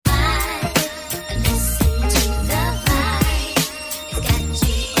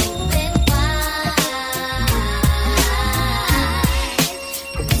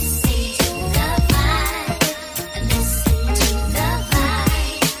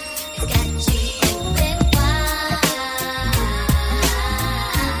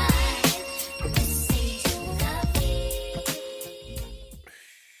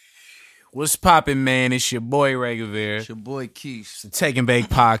What's poppin', man? It's your boy Ray Guevara. It's your boy Keith. It's the Take and Bake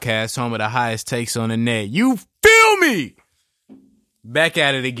podcast, home of the highest takes on the net. You feel me? Back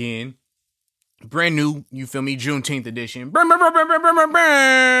at it again. Brand new, you feel me, Juneteenth edition.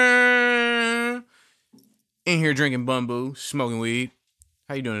 In here drinking bumbu, smoking weed.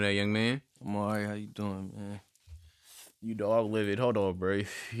 How you doing today, young man? I'm alright. How you doing, man? You know I'll live it. Hold on, bro.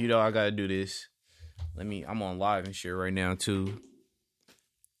 You know I gotta do this. I'm on live and shit right now, too.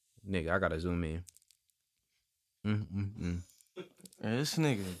 Nigga, I gotta zoom in. Man, this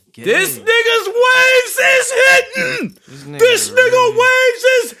nigga gay. This nigga's waves is hitting! This nigga waves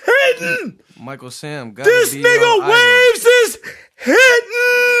is hitting! Michael Sam gotta This be nigga waves is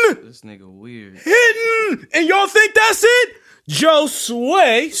hitting! This nigga weird. Hitting! And y'all think that's it? Joe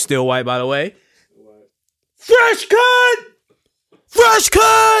Sway, still white by the way. Fresh cut! Fresh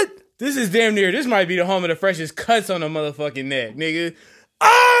cut! This is damn near, this might be the home of the freshest cuts on the motherfucking net, nigga.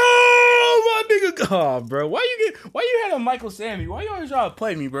 Oh, my nigga. Oh, bro. Why you had a Michael Sammy? Why you always try to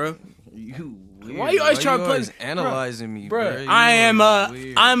play me, bro? You weird. Why you always try to play me? Analyzing me, bro? Bro.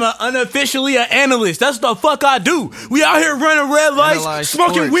 I'm unofficially an analyst. That's what the fuck I do. We out here running red lights, Analyze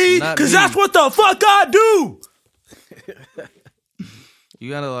smoking sports, weed, because that's what the fuck I do.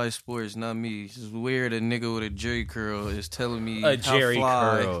 You analyze sports, not me. It's just weird. A nigga with a jerry curl is telling me A Jerry how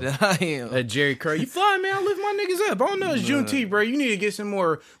fly curl. that I am. A Jerry Curl. You fly, man. I lift my niggas up. I don't know. It's Juneteenth, bro. You need to get some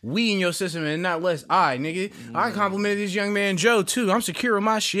more weed in your system and not less I, nigga. I complimented this young man, Joe, too. I'm secure with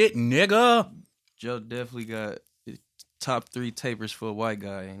my shit, nigga. Joe definitely got top 3 tapers for a white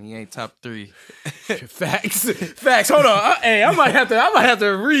guy, and he ain't top 3. Facts. Hold on. Hey, I might have to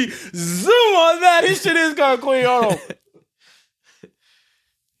re-zoom on that. This shit is gonna clean. Hold on.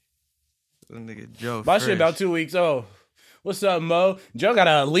 Nigga Joe My fresh. shit about 2 weeks old. What's up, Mo? Joe got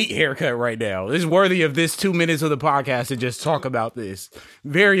an elite haircut right now. This is worthy of this 2 minutes of the podcast to just talk about this.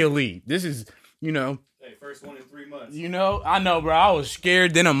 Very elite. This is, Hey, first one in 3 months. I know, bro. I was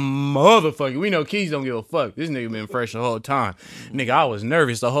scared than a motherfucker. We know Keys don't give a fuck. This nigga been fresh the whole time. Nigga, I was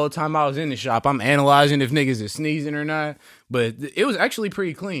nervous the whole time I was in the shop. I'm analyzing if niggas is sneezing or not. But it was actually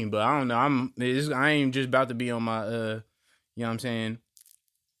pretty clean. But I don't know. I ain't just about to be on my, you know what I'm saying,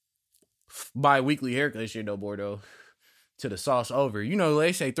 bi-weekly haircut shit no more, though. To the sauce over. You know,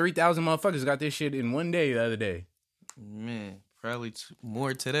 they say 3,000 motherfuckers got this shit in one day the other day. Man, probably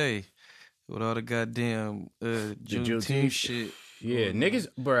more today. With all the goddamn Juneteenth shit. Yeah, niggas,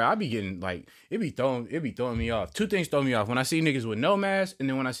 bro, I be getting, like, it be throwing me off. 2 things throw me off. When I see niggas with no mask, and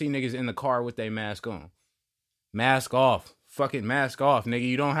then when I see niggas in the car with their mask on. Mask off. Fucking mask off, nigga.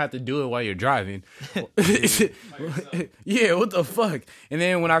 You don't have to do it while you're driving. Yeah, what the fuck? And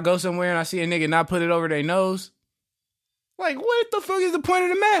then when I go somewhere and I see a nigga not put it over their nose, like, what the fuck is the point of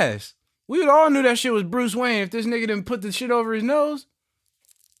the mask? We would all knew that shit was Bruce Wayne if this nigga didn't put the shit over his nose.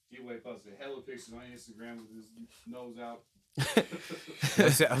 Giveaway posted hella pictures on Instagram with his nose out.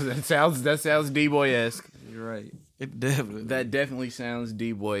 That sounds D-boy-esque. You're right. It definitely. That definitely sounds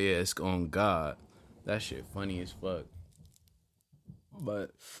D-boy-esque on God. That shit funny as fuck.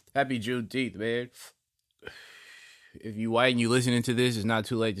 But happy Juneteenth, man. If you white and you listening to this, it's not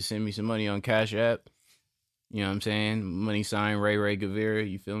too late to send me some money on Cash App. You know what I'm saying? Money sign Ray Guevara,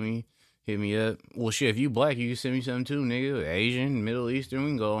 you feel me? Hit me up. Well, shit, if you black, you can send me something too, nigga. Asian, Middle Eastern,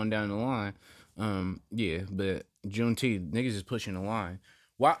 we can go on down the line. Yeah, but Juneteenth, niggas is pushing the line.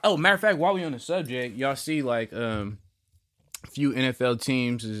 Matter of fact, while we on the subject, y'all see, like, a few NFL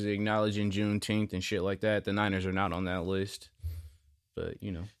teams is acknowledging Juneteenth and shit like that. The Niners are not on that list. But,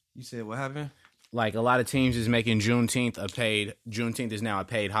 you said what happened? Like, a lot of teams is making Juneteenth is now a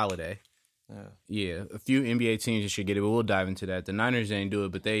paid holiday. Yeah, a few NBA teams should get it, but we'll dive into that. The Niners ain't do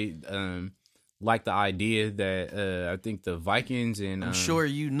it, but they like the idea that I think the Vikings and... I'm sure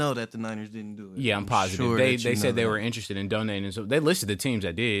you know that the Niners didn't do it. Yeah, I'm positive. Sure they said they were interested in donating, so they listed the teams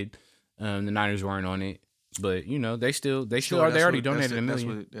that did. The Niners weren't on it, but, they still are. They already donated $1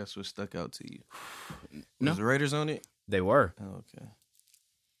 million. That's what stuck out to you. No. Was the Raiders on it? They were. Oh, okay.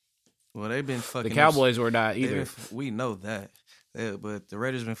 Well, they've been fucking. The Cowboys were not either. We know that. But the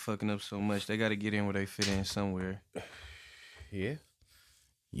Raiders been fucking up so much. They got to get in where they fit in somewhere. Yeah.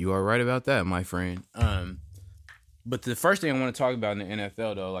 You are right about that, my friend. But the first thing I want to talk about in the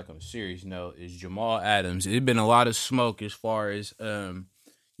NFL, though, like on a serious note, is Jamal Adams. There's been a lot of smoke as far as,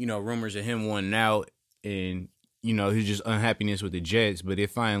 rumors of him wanting out and, he's just unhappiness with the Jets. But it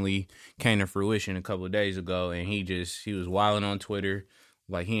finally came to fruition a couple of days ago, and he was wilding on Twitter.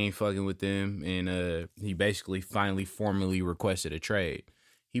 Like, he ain't fucking with them, and he basically finally formally requested a trade.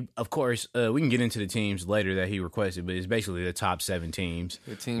 He, of course, we can get into the teams later that he requested, but it's basically the top 7 teams.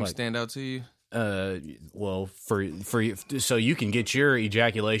 The teams stand out to you? Well, for so you can get your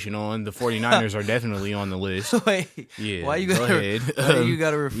ejaculation on. The 49ers are definitely on the list. Wait, Yeah, why you go gotta, ahead. why do you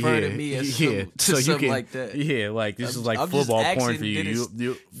gotta refer to me as something like that? Yeah, like this is like I'm just football asking, porn for you. Did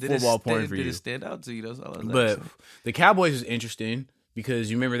it Football porn for did you. it stand out to you? That's all I was But asking. the Cowboys is interesting because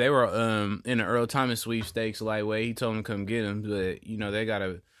you remember they were in the Earl Thomas sweepstakes lightweight. He told them to come get him, but you know they got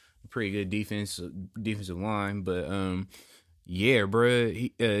a pretty good defensive line. But yeah,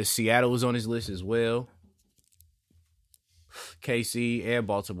 bruh, Seattle was on his list as well. KC and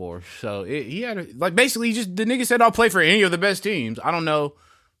Baltimore. So he had basically just the nigga said I'll play for any of the best teams. I don't know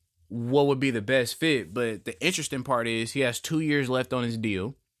what would be the best fit, but the interesting part is he has 2 years left on his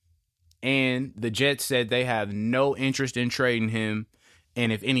deal, and the Jets said they have no interest in trading him,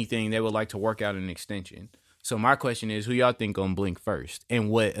 and if anything, they would like to work out an extension. So my question is, who y'all think gonna blink first, and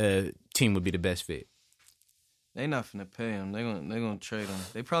what team would be the best fit? They not finna pay him. They gonna trade him.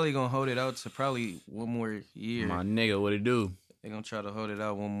 They probably gonna hold it out to probably one more year. My nigga, what it do? They gonna try to hold it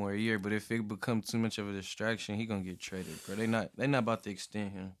out one more year. But if it becomes too much of a distraction, he gonna get traded, bro. They not about to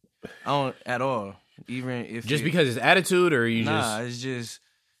extend him. I don't at all. Even if Just because his attitude, or you it's just,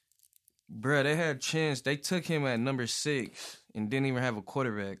 bro. They had a chance. They took him at number 6 and didn't even have a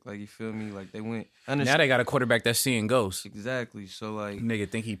quarterback. Like, you feel me? Like, they went. Now they got a quarterback that's seeing ghosts. Exactly. So like,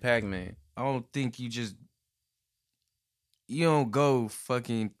 Nigga think he Pac-Man. I don't think you don't go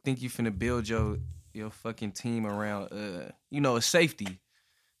fucking think you finna build your fucking team around a safety.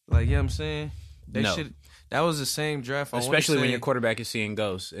 Like, you know what I'm saying? That was the same draft. Especially when your quarterback is seeing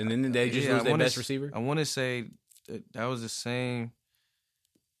ghosts. And then they just lose their best receiver. I want to say that was the same.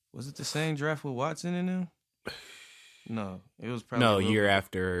 Was it the same draft with Watson in them? No, it was probably either year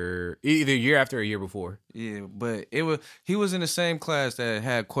after or year before. Yeah, but he was in the same class that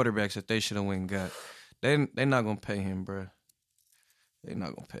had quarterbacks that they should have went and got. They're not gonna pay him, bro. They're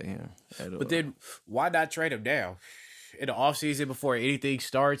not gonna pay him at all. But then why not trade him now in the offseason before anything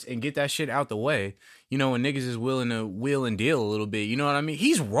starts and get that shit out the way? You know, when niggas is willing to wheel and deal a little bit. You know what I mean?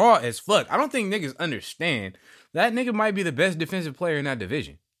 He's raw as fuck. I don't think niggas understand that nigga might be the best defensive player in that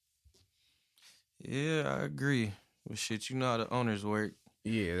division. Yeah, I agree. Well, shit, you know how the owners work.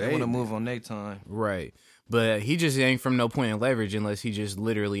 Yeah, they want to move on their time. Right. But he just ain't from no point of leverage unless he just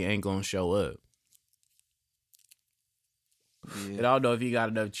literally ain't gonna show up. Yeah. And I don't know if he got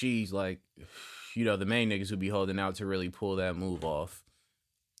enough cheese, like, you know, the main niggas who be holding out to really pull that move off.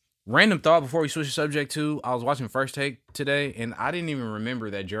 Random thought before we switch the subject to, I was watching First Take today, and I didn't even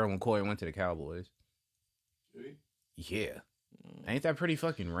remember that Gerald McCoy went to the Cowboys. Really? Yeah. Ain't that pretty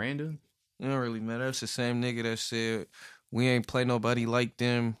fucking random? It don't really matter. That's the same nigga that said we ain't play nobody like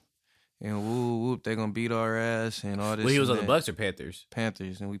them, and whoop, they gonna beat our ass and all this. Well, he was on the Bucks or Panthers?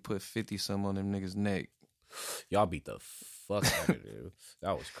 Panthers, and we put 50-some on them niggas' neck. Y'all beat the fuck out of them.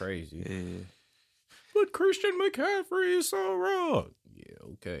 That was crazy. Yeah. But Christian McCaffrey is so raw. Yeah,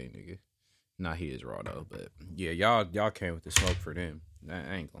 okay, nigga. Nah, he is raw though. But yeah, y'all came with the smoke for them.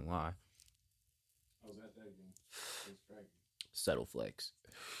 I ain't gonna lie. I was at that game. Subtle flex.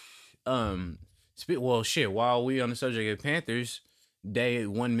 Well, shit. While we on the subject of Panthers, day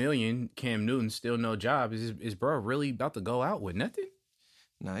 1 million, Cam Newton still no job. Is bro really about to go out with nothing?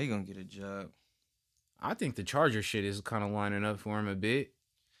 Nah, he gonna get a job. I think the Charger shit is kind of lining up for him a bit.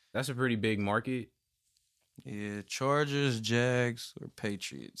 That's a pretty big market. Yeah, Chargers, Jags, or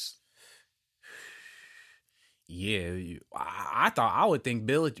Patriots. Yeah, I would think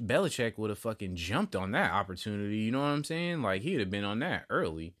Belichick would have fucking jumped on that opportunity. You know what I'm saying? Like, he'd have been on that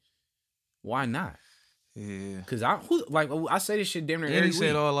early. Why not? Yeah, because I say this shit damn near every he week.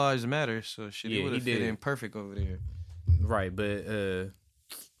 said all lives matter, so shit, Yeah, would have he fit did. in perfect over there. Right, but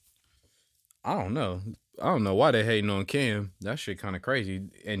I don't know. I don't know why they hating on Cam. That shit kind of crazy.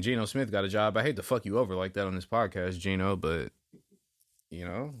 And Geno Smith got a job. I hate to fuck you over like that on this podcast, Geno, but you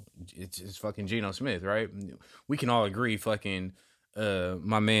know, it's fucking Geno Smith, right? We can all agree fucking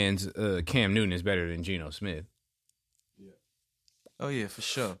my man's Cam Newton is better than Geno Smith. Yeah. Oh yeah, for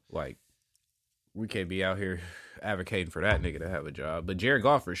sure. Like, we can't be out here advocating for that nigga to have a job. But Jared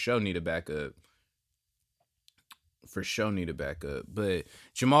Goff for sure need a backup. But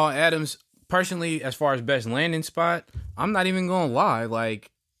Jamal Adams, personally, as far as best landing spot, I'm not even gonna lie.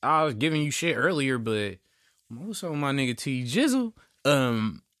 Like, I was giving you shit earlier, but what's up with my nigga T Jizzle?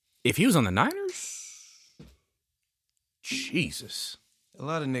 If he was on the Niners, Jesus. A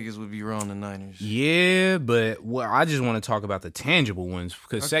lot of niggas would be wrong the Niners. Yeah, but I just want to talk about the tangible ones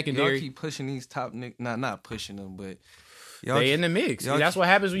because secondary. Y'all keep pushing these top niggas. Not pushing them, but they in the mix. That's what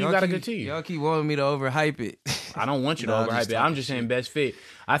happens when you got a good team. Y'all keep wanting me to overhype it. I don't want you to overhype it. I'm just saying best fit.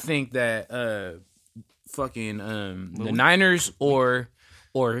 I think that the Niners or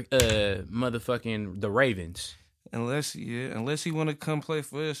or motherfucking the Ravens. Unless he want to come play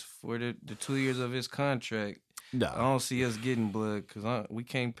for us for the 2 years of his contract. I No, don't see us getting blood because we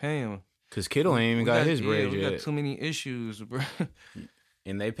can't pay him. because Kittle ain't even We got his bread we yet. got too many issues, bro.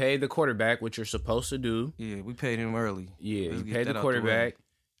 And they paid the quarterback, which you're supposed to do. Yeah, we paid him early. Yeah, Let's you get paid that the out quarterback.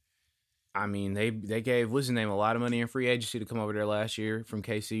 I mean, they gave what's his name a lot of money in free agency to come over there last year from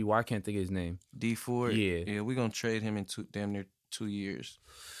KC. Why can't I think of his name? D Ford. Yeah. Yeah, we gonna trade him in damn near 2 years.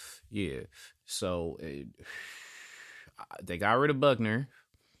 Yeah, so they got rid of Buckner.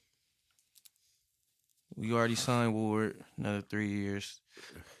 We already signed Ward, another 3 years.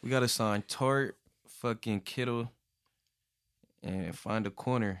 We gotta sign Tart, fucking Kittle, and find a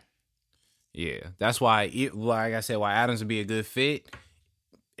corner. Yeah, that's why. Like I said, why Adams would be a good fit.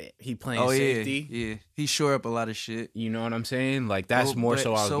 He playing safety. Yeah. He shore up a lot of shit. You know what I'm saying? Like that's Well, more but- so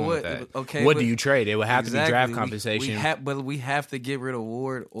I was so going what? with that. Okay, what but- do you trade? It would have to be draft We- compensation. But we have to get rid of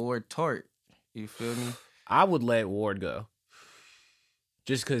Ward or Tart. You feel me? I would let Ward go.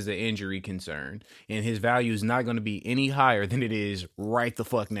 Just because the injury concern. And his value is not going to be any higher than it is right the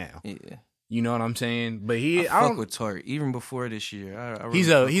fuck now. Yeah. You know what I'm saying? But I I fuck don't, with Tart even before this year. I really he's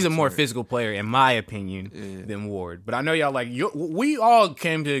fuck a with more Tart. physical player, in my opinion, Yeah. than Ward. But I know y'all we all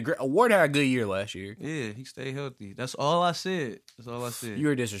came to agree. Ward had a good year last year. Yeah, he stayed healthy. That's all I said. You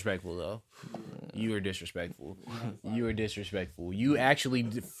were disrespectful, though. You were disrespectful. You were disrespectful. You actually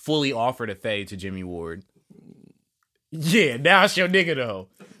fully offered a fade to Jimmy Ward. Yeah, now it's your nigga, though.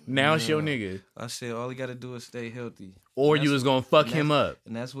 Now it's your nigga. I said all he got to do is stay healthy. Or And you was going to fuck him up.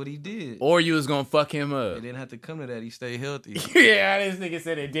 And that's what he did. Or you was going to fuck him up. It didn't have to come to that. He stayed healthy. Yeah, this nigga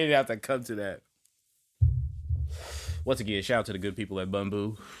said it didn't have to come to that. Once again, shout out to the good people at Bumbu. You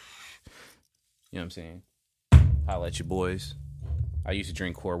know what I'm saying? Holla at your boys. I used to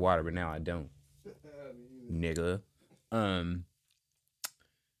drink core water, but now I don't. Nigga.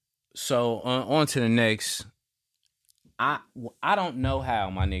 So on to the next. I don't know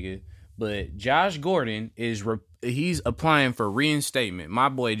how, my nigga, but Josh Gordon he's applying for reinstatement. My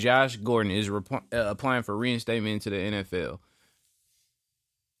boy Josh Gordon is applying for reinstatement into the NFL.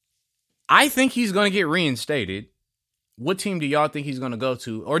 I think he's going to get reinstated. What team do y'all think he's going to go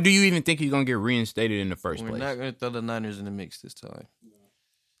to? Or do you even think he's going to get reinstated in the first We're place? not going to throw the Niners in the mix this time.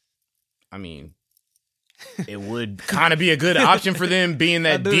 I mean, it would kind of be a good option for them, being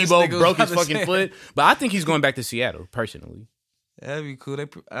that I knew this Debo nigga was broke about his to fucking say foot. But I think he's going back to Seattle, personally. That'd be cool.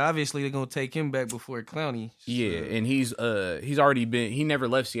 Obviously, they're going to take him back before Clowney. Yeah, and he's already been, he never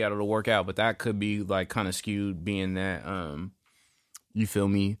left Seattle to work out, but that could be like kind of skewed, being that you feel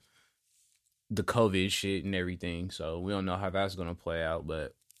me, the COVID shit and everything. So we don't know how that's gonna play out,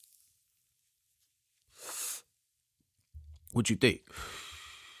 but what you think?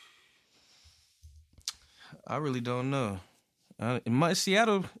 I really don't know. In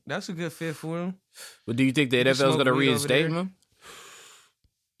Seattle, that's a good fit for him. But do you think the You can NFL is smoke gonna weed over reinstate there. him?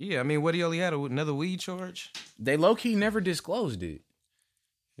 Yeah, I mean, what he only had another weed charge? They low key never disclosed it.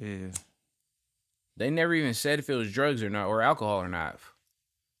 Yeah. They never even said if it was drugs or not, or alcohol or not.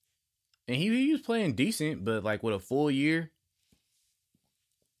 And he was playing decent, but like with a full year.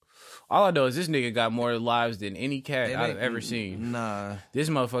 All I know is this nigga got more lives than any cat I've ever seen. Nah. This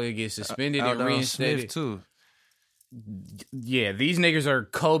motherfucker gets suspended and Aldon reinstated. Smith too. Yeah, these niggas are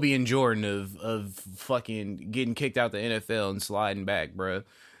Kobe and Jordan of fucking getting kicked out the NFL and sliding back, bro.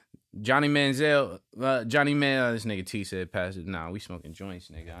 This nigga T said pass it. Nah, we smoking joints,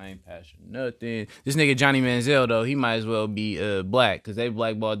 nigga. I ain't passing nothing. This nigga Johnny Manziel, though, he might as well be black, because they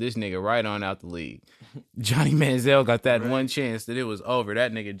blackballed this nigga right on out the league. Johnny Manziel got that one chance that it was over.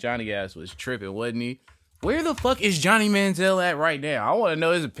 That nigga Johnny ass was tripping, wasn't he? Where the fuck is Johnny Manziel at right now? I want to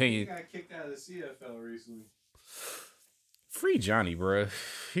know his He opinion. got kicked out of the CFL recently. Free Johnny, bro.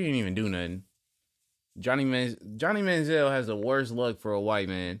 He didn't even do nothing. Johnny Manziel has the worst luck for a white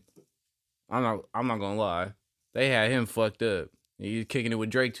man. I'm not gonna lie. They had him fucked up. He's kicking it with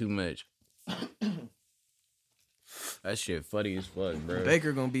Drake too much. That shit funny as fuck, bro.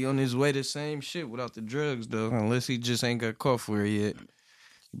 Baker gonna be on his way to same shit without the drugs though, unless he just ain't got caught for it yet.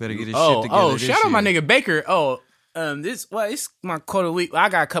 You better get his shit together. This Shout out my year. nigga Baker. It's my quote of the week. I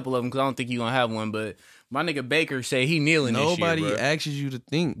got a couple of them because I don't think you gonna have one, but my nigga Baker say he kneeling Nobody this shit, asks you to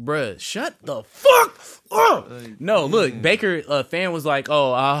think. bruh, shut the fuck up. No, look, man. Baker, a fan was like,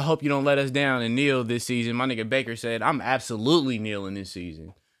 oh, I hope you don't let us down and kneel this season. My nigga Baker said, I'm absolutely kneeling this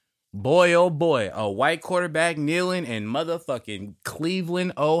season. Boy, oh boy, a white quarterback kneeling in motherfucking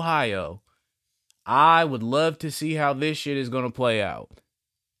Cleveland, Ohio. I would love to see how this shit is going to play out.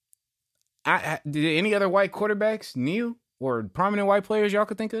 Did any other white quarterbacks kneel, or prominent white players y'all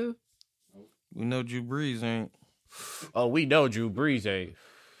could think of? We know Drew Brees ain't. Oh, we know Drew Brees ain't.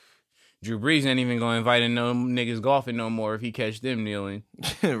 Drew Brees ain't even gonna invite in no niggas golfing no more if he catch them kneeling.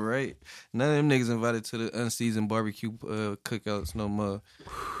 Right? None of them niggas invited to the unseasoned barbecue cookouts no more.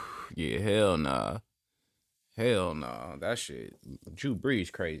 Yeah, hell nah. Hell nah. That shit. Drew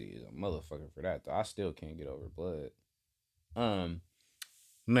Brees crazy as a motherfucker for that, though. I still can't get over blood.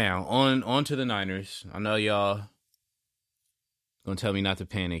 Now, on to the Niners. I know y'all gonna tell me not to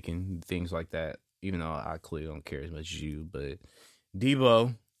panic and things like that, even though I clearly don't care as much as you, but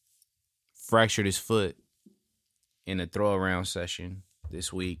Debo fractured his foot in a throw around session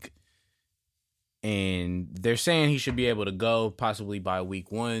this week. And they're saying he should be able to go possibly by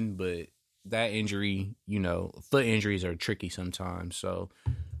week 1, but that injury, foot injuries are tricky sometimes. So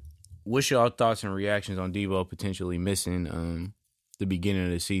what's y'all thoughts and reactions on Debo potentially missing the beginning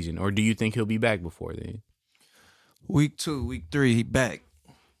of the season? Or do you think he'll be back before then? Week 2, week 3, he back.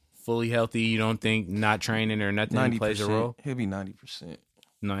 Fully healthy, you don't think not training or nothing plays a role? He'll be 90%.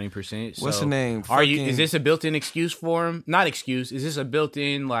 90%. What's the name? Is this a built-in excuse for him? Not excuse. Is this a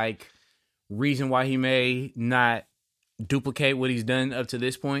built-in reason why he may not duplicate what he's done up to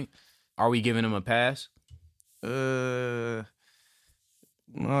this point? Are we giving him a pass? No,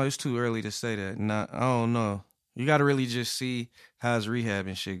 it's too early to say that. I don't know. You got to really just see how his rehab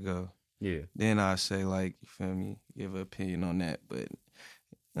and shit go. Yeah. Then I say you feel me, give an opinion on that. But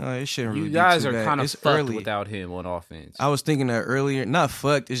it shouldn't really. You guys be too are bad. kind of it's fucked early. without him on offense. I was thinking that earlier. Not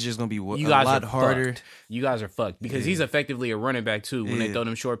fucked. It's just gonna be a lot harder. Fucked. You guys are fucked because he's effectively a running back too. When they throw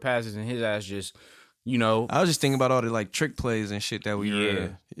them short passes and his ass just, I was just thinking about all the trick plays and shit that we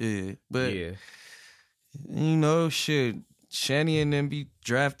run. Yeah. But shit. Shanny and them be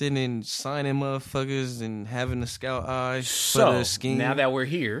drafting and signing motherfuckers and having the scout eye for the scheme. Now that we're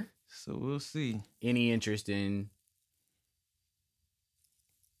here, so we'll see. Any interest in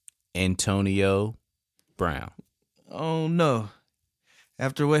Antonio Brown? Oh no!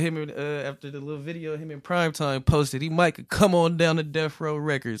 After what after the little video him in Primetime posted, he might could come on down to Death Row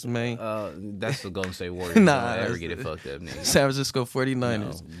Records, man. That's the Golden State Warriors. Nah, don't ever get it fucked up, nigga. San Francisco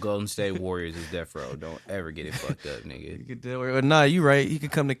 49ers. No, Golden State Warriors is Death Row. Don't ever get it fucked up, nigga. Nah, you right. He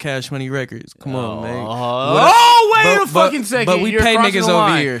could come to Cash Money Records. Come on, man. Wait a fucking second. But we pay niggas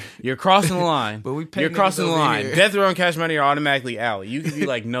over here. You're crossing the line. But we pay You're crossing the line. Here. Death Row and Cash Money are automatically out. You could be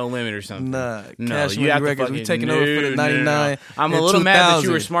No Limit or something. Nah, no, Cash you Money have Records. To We taking over for the 99. No. I'm a and little 2000. mad that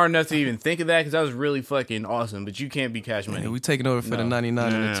you were smart enough to even think of that because that was really fucking awesome. But you can't be Cash Money. Yeah, we taking over for the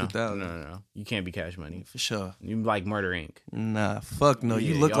 99 and the 2000. No. You can't be Cash Money. For sure. You like Murder Inc. Nah, fuck no.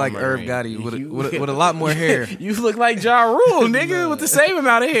 You Yeah, look like Murder Irv Inc. Gotti with a lot more hair. You look like Ja Rule, nigga, with the same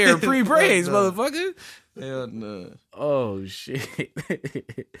amount of hair. Pre-braids, motherfucker. Hell no. Oh shit.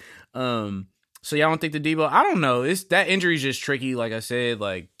 So y'all don't think the Debo? I don't know. That injury's just tricky. Like I said,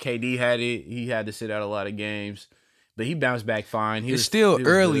 KD had it. He had to sit out a lot of games, but he bounced back fine. He was still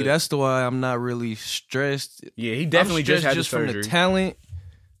early. Good. That's why I'm not really stressed. Yeah, he definitely just had the from surgery. the talent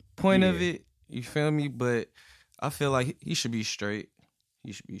point of it. You feel me? But I feel like he should be straight.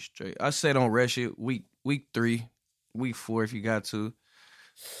 He should be straight. I say don't rush it. Week 3, week 4 if you got to.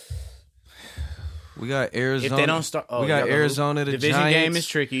 We got Arizona. If they don't start, we got Arizona. The division Giants. game is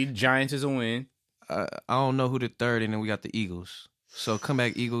tricky. Giants is a win. I don't know who the third, and then we got the Eagles. So come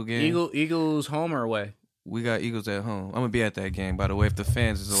back, Eagle game. Eagles home or away? We got Eagles at home. I'm gonna be at that game. By the way, if the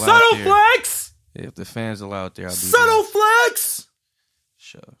fans is allowed Subtle there. flex. If the fans allowed there, I'll be Subtle there. flex.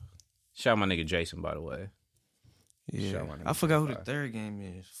 Sure. Shout out my nigga Jason, by the way. Yeah, I forgot who the third game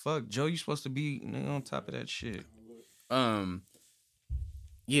is. Fuck, Joe, you supposed to be on top of that shit.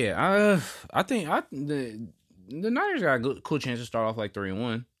 Yeah, I think the Niners got a cool chance to start off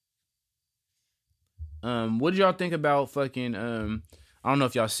 3-1. What did y'all think about fucking I don't know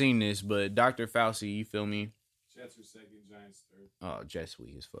if y'all seen this, but Dr. Fauci, you feel me? Jets are second, Giants third. Oh, Jets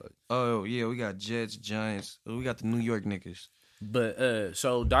weak as fuck. Oh yeah, we got Jets, Giants. We got the New York niggas. But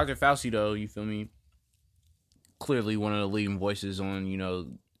so Dr. Fauci though, you feel me? Clearly one of the leading voices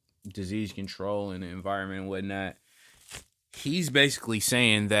on, disease control and the environment and whatnot. He's basically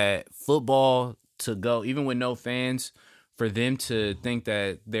saying that football to go, even with no fans, for them to think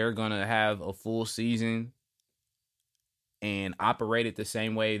that they're going to have a full season and operate it the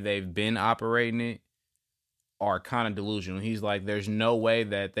same way they've been operating it are kind of delusional. He's like, there's no way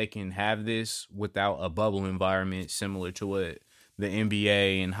that they can have this without a bubble environment similar to what the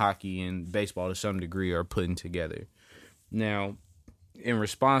NBA and hockey and baseball to some degree are putting together. Now, in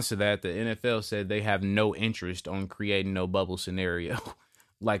response to that, the NFL said they have no interest on creating no bubble scenario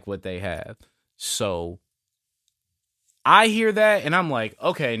like what they have. So I hear that and I'm like,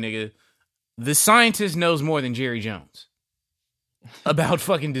 okay, nigga, the scientist knows more than Jerry Jones. about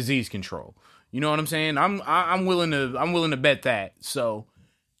fucking disease control. You know what I'm saying? I'm willing to bet that. So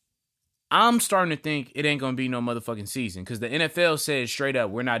I'm starting to think it ain't gonna be no motherfucking season because the NFL says straight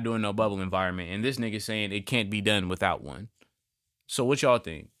up we're not doing no bubble environment, and this nigga saying it can't be done without one. So what y'all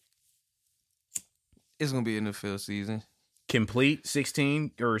think? It's gonna be an NFL season. Complete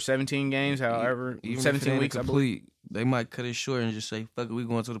 16 or 17 games, however, Even 17 if it weeks. ain't I believe. complete, they might cut it short and just say, "Fuck it, we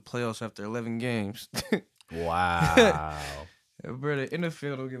going to the playoffs after 11 games." Wow. Bro, the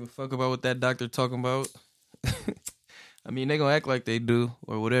NFL don't give a fuck about what that doctor talking about. I mean, they gonna act like they do,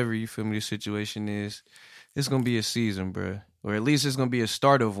 or whatever, you feel me, the situation is. It's gonna be a season, bro. Or at least it's gonna be a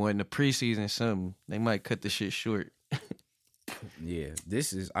start of one, the preseason, something. They might cut the shit short. Yeah,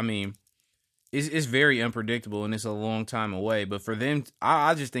 this is, I mean, it's very unpredictable and it's a long time away. But for them,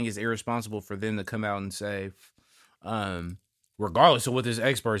 I just think it's irresponsible for them to come out and say, regardless of what this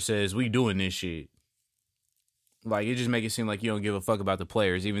expert says, we doing this shit. Like, it just make it seem like you don't give a fuck about the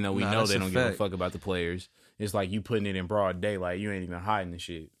players, even though we know they don't give a fuck about the players. It's like you putting it in broad daylight. You ain't even hiding the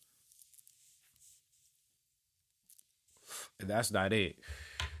shit. That's not it.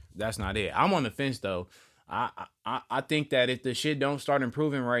 That's not it. I'm on the fence, though. I think that if the shit don't start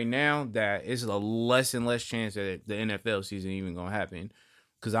improving right now, that it's a less and less chance that the NFL season even gonna happen.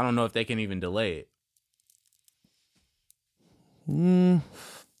 Because I don't know if they can even delay it.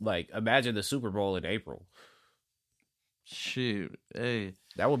 Like, imagine the Super Bowl in April. Shit, hey.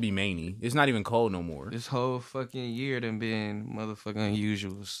 That would be many. It's not even cold no more. This whole fucking year done been motherfucking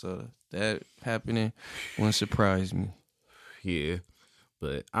unusual, so that happening wouldn't surprise me. Yeah,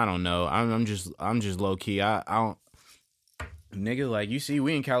 but I don't know. I'm just low key. I don't, nigga. Like, you see,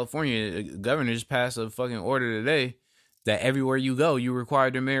 we in California, the governor just passed a fucking order today that everywhere you go, you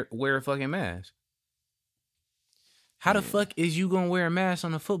required to wear a fucking mask. How the fuck is you gonna wear a mask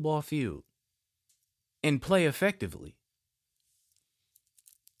on a football field and play effectively?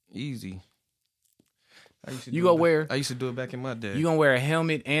 Easy. I used to do it back in my day. You gonna wear a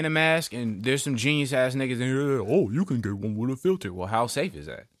helmet and a mask, and there's some genius ass niggas in here. Oh, you can get one with a filter. Well, how safe is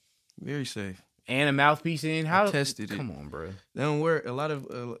that? Very safe. And a mouthpiece in. How I tested it. Come on, bro. They don't wear a lot of.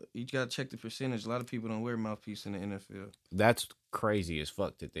 You gotta check the percentage. A lot of people don't wear mouthpiece in the NFL. That's crazy as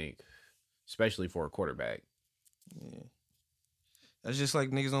fuck to think, especially for a quarterback. Yeah. That's just like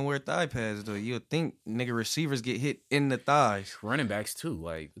niggas don't wear thigh pads, though. You'll think nigga receivers get hit in the thighs. Running backs, too.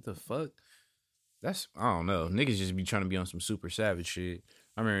 Like, what the fuck? That's, I don't know. Niggas just be trying to be on some super savage shit.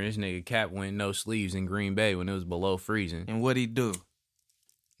 I remember this nigga Cap went no sleeves in Green Bay when it was below freezing. And what'd he do?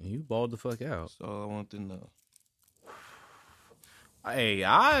 He balled the fuck out. That's all I want to know. Hey,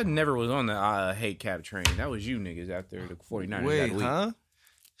 I never was on the hate Cap train. That was you niggas after the 49ers. Wait, huh?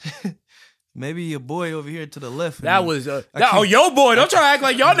 Maybe your boy over here to the left. That was your boy. Don't try to act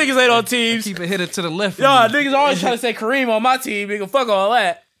like y'all niggas ain't on teams. Keep a hitter to the left. Y'all niggas always try to say Kareem on my team. Nigga, fuck all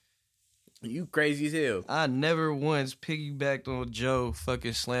that. You crazy as hell. I never once piggybacked on Joe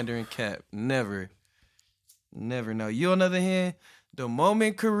fucking slandering Cap. Never. No. You on the other hand, the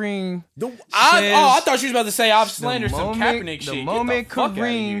moment Kareem I thought you was about to say I've slandered some Kaepernick shit. The moment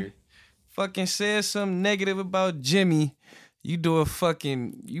Kareem fucking says something negative about Jimmy, you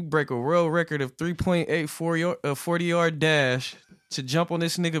break a world record of 3.84 40-yard dash to jump on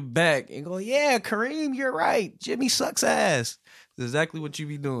this nigga back and go, yeah, Kareem, you're right. Jimmy sucks ass. That's exactly what you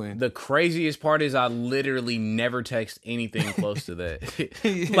be doing. The craziest part is I literally never text anything close to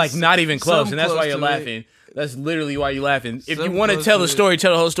that. Like, not even close. And that's why you're laughing. That's literally why you're laughing. If you want to tell the story,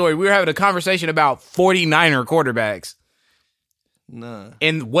 tell the whole story. We were having a conversation about 49er quarterbacks. Nah.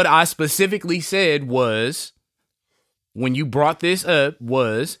 And what I specifically said was, when you brought this up,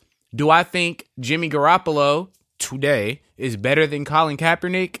 was, do I think Jimmy Garoppolo today is better than Colin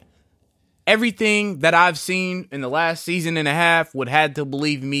Kaepernick? Everything that I've seen in the last season and a half would have to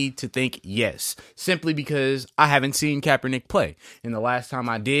believe me to think yes, simply because I haven't seen Kaepernick play. And the last time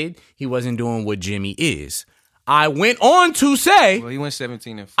I did, he wasn't doing what Jimmy is. I went on to say, well, he went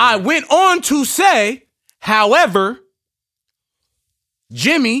 17-4. I went on to say, however,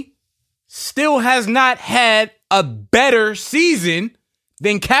 Jimmy still has not had a better season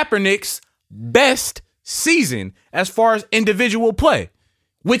than Kaepernick's best season as far as individual play.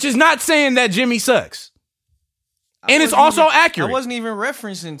 Which is not saying that Jimmy sucks. And it's also accurate. I wasn't even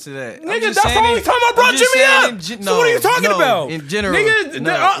referencing to that. Nigga, that's the only time I brought Jimmy up. So what are you talking about? In general. Nigga,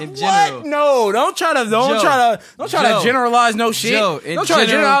 in general. What? No, don't try to generalize no shit. Don't try to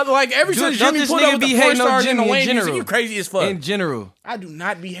generalize like every since Jimmy put up the 4 stars in the Wayne music, you crazy as fuck. In general. I do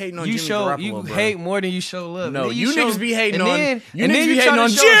not be hating on You Jimmy show Garoppolo, you bro. hate more than you show love. No, And then you show, niggas be hating and on. then, You and niggas then be you hating try on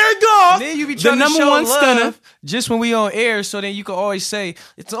to show, Jared Goff, and then you be the trying to number show one love stunner. just when we on air, so then you can always say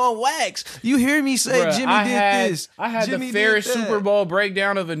it's on wax. You hear me say Bruh, Jimmy did this. I had Jimmy the did fairest that. Super Bowl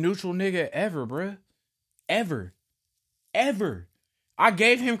breakdown of a neutral nigga ever, bruh. Ever. I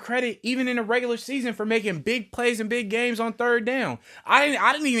gave him credit even in the regular season for making big plays and big games on third down. I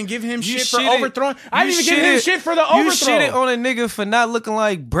didn't even give him You shit for shitted- overthrowing. I didn't you even give him shitted- shit for the You overthrow. shitted on a nigga for not looking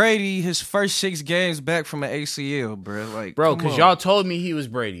like Brady his first 6 games back from an ACL, bro. Like, Bro, come because on. y'all told me he was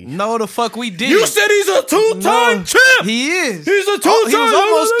Brady. No, the fuck we did. You said he's a two-time No, champ. He is. He's a two-time. Oh, he was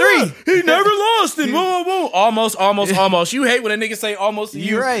almost 3. He never lost it. Whoa, whoa, whoa. Almost. You hate when a nigga say almost to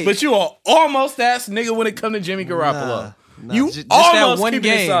you, You right. but you are almost ass nigga when it come to Jimmy Garoppolo. Nah, you just almost that one keeping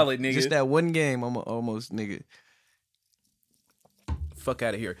game. it solid, nigga. Just that one game, I'm almost nigga. Fuck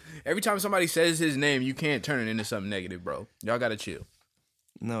out of here. Every time somebody says his name, you can't turn it into something negative, bro. Y'all gotta chill.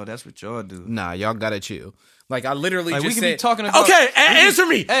 No, that's what y'all do. Nah, y'all gotta chill. Like I literally Like, just we could said. be talking about. Okay, answer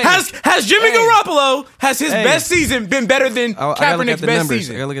me. Hey. Has Jimmy Hey. Garoppolo has his Hey. best season been better than I gotta look at Kaepernick's the best numbers. I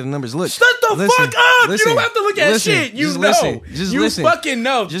season? gotta look at the numbers. Look. Shut the fuck up! You don't have to look at listen, shit. You just know. listen, just you listen. fucking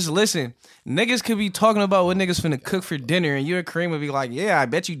know. Just listen. Niggas could be talking about what niggas finna cook for dinner, and you and Kareem would be like, "Yeah, I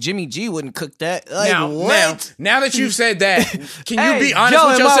bet you Jimmy G wouldn't cook that." Like, what? Now that you've said that, can Hey, you be honest Joe,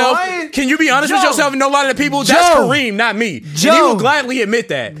 with am I yourself? lying? Can you be honest with Joe. yourself and know a lot of the people? Joe. That's Kareem, not me. And he Joe. will gladly admit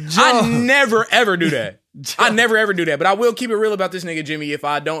that. Joe. I never ever do that. Joe. I never ever do that. But I will keep it real about this nigga Jimmy if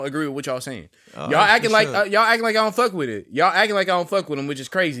I don't agree with what y'all saying. Y'all acting for like sure. y'all acting like I don't fuck with it. Y'all acting like I don't fuck with him, which is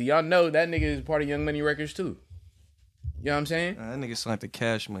crazy. Y'all know that nigga is part of Young Money Records too. You know what I'm saying? That nigga signed the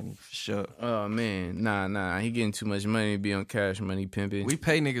Cash Money for sure. Oh man, nah. He getting too much money to be on Cash Money pimping. We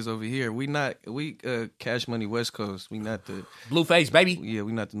pay niggas over here. We Cash Money West Coast. We not the Blueface, baby.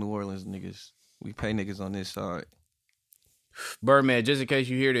 we not the New Orleans niggas. We pay niggas on this side. Birdman, just in case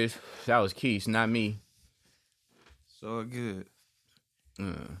you hear this, that was Keith, not me. It's all good.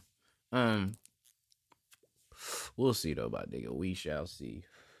 We'll see though, my nigga. We shall see.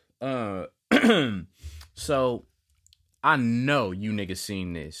 So I know you niggas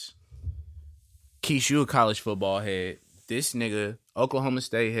seen this. Keith, you a college football head. This nigga, Oklahoma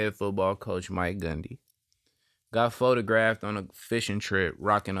State head football coach Mike Gundy, got photographed on a fishing trip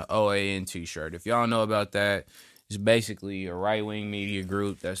rocking an OAN t-shirt. If y'all know about that, it's basically a right-wing media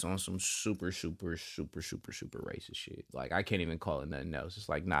group that's on some super racist shit. Like, I can't even call it nothing else. It's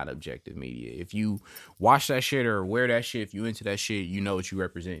like not objective media. If you watch that shit or wear that shit, if you into that shit, you know what you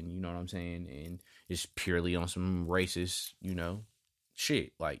represent. You know what I'm saying? And it's purely on some racist,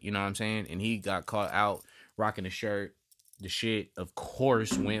 shit. Like, you know what I'm saying? And he got caught out rocking a shirt. The shit, of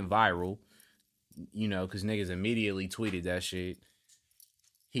course, went viral, because niggas immediately tweeted that shit.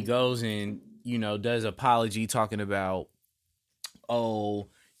 He goes and, does apology talking about,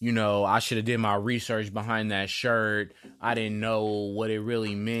 I should have did my research behind that shirt. I didn't know what it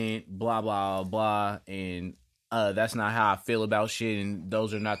really meant, blah, blah, blah. And that's not how I feel about shit. And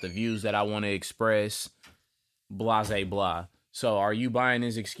those are not the views that I want to express, blase, blah. So are you buying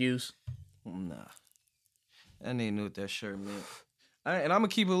his excuse? Nah. I didn't know what that shirt meant. And I'm gonna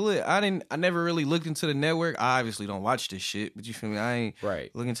keep it lit. I never really looked into the network. I obviously don't watch this shit, but you feel me? I ain't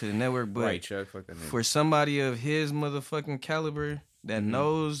looking into the network. But right, Chuck, fuck that nigga. For somebody of his motherfucking caliber that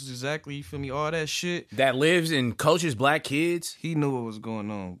knows exactly, you feel me, all that shit, that lives and coaches black kids, he knew what was going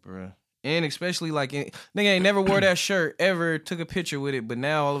on, bruh. And especially nigga ain't never wore that shirt ever, took a picture with it, but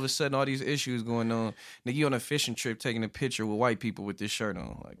now all of a sudden all these issues going on. Nigga, you on a fishing trip taking a picture with white people with this shirt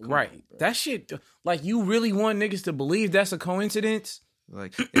on. Like, come on, that shit, like, you really want niggas to believe that's a coincidence?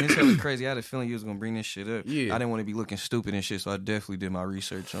 Like, and it's really crazy. I had a feeling you was gonna bring this shit up. Yeah. I didn't want to be looking stupid and shit, so I definitely did my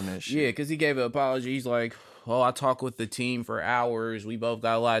research on that shit. Yeah, because he gave an apology. He's like, I talk with the team for hours. We both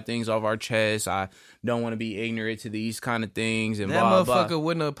got a lot of things off our chest. I don't want to be ignorant to these kind of things. And that blah, motherfucker blah.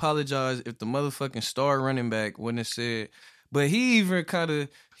 wouldn't have apologized if the motherfucking star running back wouldn't have said. But he even kind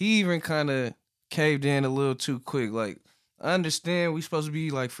of caved in a little too quick. Like, I understand we supposed to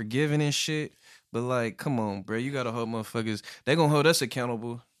be like forgiving and shit, but like, come on, bro, you gotta hold motherfuckers. They gonna hold us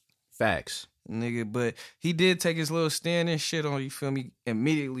accountable. Facts. Nigga, but he did take his little stand and shit on, you feel me,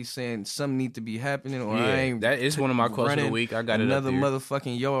 immediately saying something need to be happening or I ain't that is one of my quotes of the week. I got another it up there.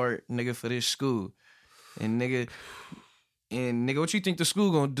 motherfucking yard, nigga, for this school. And nigga, what you think the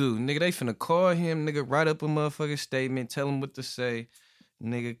school gonna do? Nigga, they finna call him, nigga, write up a motherfucking statement, tell him what to say.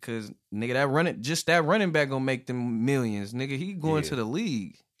 Nigga, cause nigga, that running back gonna make them millions. Nigga, he going to the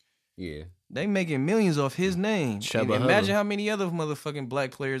league. Yeah. They making millions off his name. Chubba And imagine Hubba. how many other motherfucking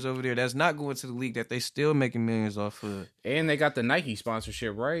black players over there that's not going to the league that they still making millions off of. And they got the Nike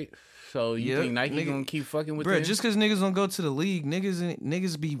sponsorship, right? So you Yep, think Nike nigga- gonna keep fucking with Bro, them? just because niggas don't go to the league,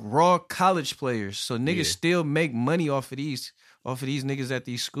 niggas be raw college players. So niggas Yeah. still make money off of these niggas at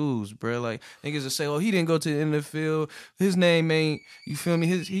these schools, bro. Like niggas will say, "Oh, he didn't go to the NFL. His name ain't." You feel me?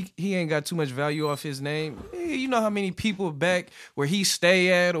 He ain't got too much value off his name. You know how many people back where he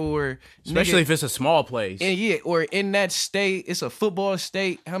stay at, or Especially nigga, if it's a small place. or in that state, it's a football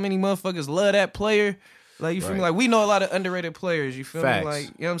state. How many motherfuckers love that player? Like you feel me? Right. Like we know a lot of underrated players. You feel Facts. me? Like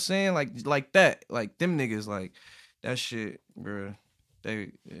you know what I'm saying? Like that. Like them niggas. Like that shit, bro.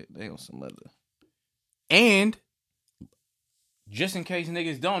 They on some other. And just in case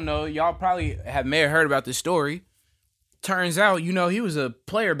niggas don't know, y'all probably may have heard about this story. Turns out, he was a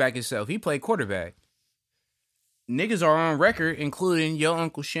player back himself. He played quarterback. Niggas are on record, including your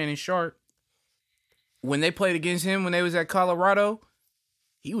Uncle Shannon Sharp. When they played against him when they was at Colorado,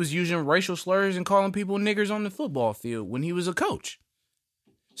 he was using racial slurs and calling people niggers on the football field when he was a coach.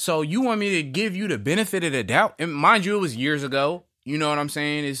 So you want me to give you the benefit of the doubt? And mind you, it was years ago. You know what I'm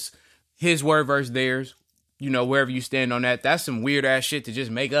saying? It's his word versus theirs. Wherever you stand on that, that's some weird ass shit to just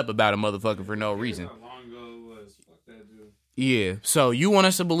make up about a motherfucker for no reason. How long ago it was? Fuck that dude. Yeah. So you want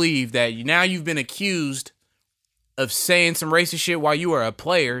us to believe that now you've been accused of saying some racist shit while you are a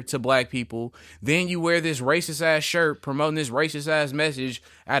player to black people. Then you wear this racist ass shirt promoting this racist ass message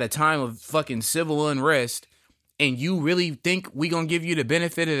at a time of fucking civil unrest. And you really think we gonna give you the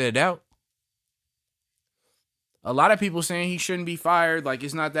benefit of the doubt? A lot of people saying he shouldn't be fired. Like,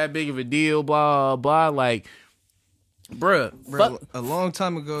 it's not that big of a deal, blah, blah. Like, bruh, Bro, a long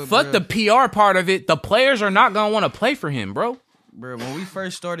time ago. fuck bruh, the PR part of it. The players are not gonna want to play for him, bro. Bro, when we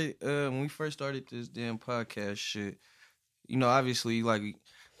first started this damn podcast shit, obviously, like,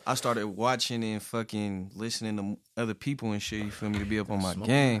 I started watching and fucking listening to other people and shit, you feel me, to be up on my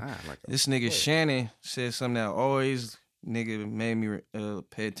game. This nigga Shannon said something that always nigga made me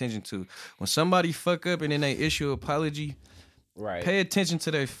pay attention to. When somebody fuck up and then they issue an apology, Right. pay attention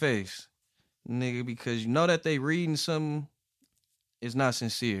to their face, nigga, because you know that they reading something is not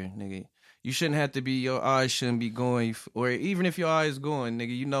sincere, nigga. You shouldn't have to be, your eyes shouldn't be going, or even if your eyes going,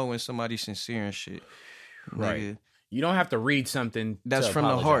 nigga, you know when somebody's sincere and shit. Right. Nigga, You don't have to read something that's to from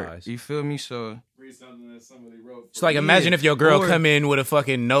the heart. apologize. You feel me? So, Read something that somebody wrote. It's like, imagine if your girl Or- come in with a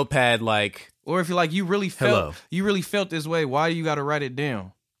fucking notepad like, or if you like, you really Hello. felt this way, why do you got to write it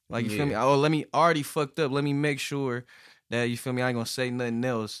down? Like, you feel me? Yeah. Oh, let me already fucked up. Let me make sure that, you feel me, I ain't gonna say nothing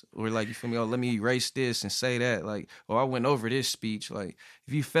else. Or like, you feel me, oh, let me erase this and say that. Like, oh, I went over this speech. Like,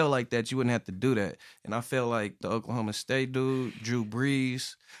 if you felt like that, you wouldn't have to do that. And I felt like the Oklahoma State dude, Drew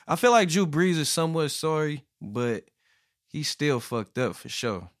Brees. I feel like Drew Brees is somewhat sorry, but he's still fucked up for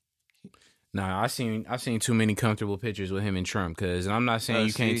sure. nah, I've seen too many comfortable pictures with him and Trump. Cause I'm not saying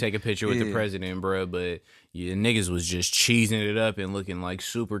you can't see, take a picture with the yeah. president, bro, but yeah, niggas was just cheesing it up and looking like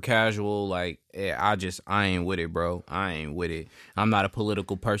super casual. Like, I ain't with it, bro. I ain't with it. I'm not a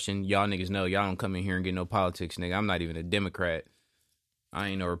political person. Y'all niggas know y'all don't come in here and get no politics, nigga. I'm not even a Democrat. I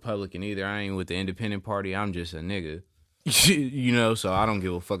ain't no Republican either. I ain't with the Independent Party. I'm just a nigga. So I don't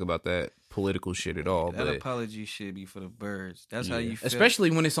give a fuck about that political shit at all. That But apology should be for the birds. That's how yeah. you feel.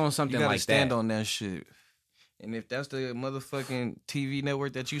 Especially when it's on You something gotta like stand that. on that shit. And if that's the motherfucking TV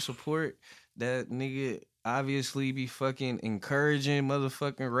network that you support, that nigga obviously be fucking encouraging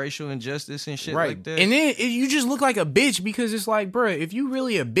motherfucking racial injustice and shit like that. And then you just look like a bitch because it's like, bruh, if you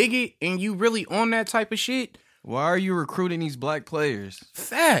really a bigot and you really on that type of shit, why are you recruiting these black players?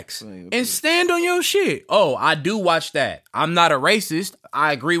 facts. Like, And stand on your shit. Oh, I do watch that. I'm not a racist.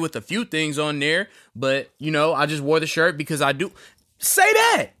 I agree with a few things on there, but, I just wore the shirt because I do. Say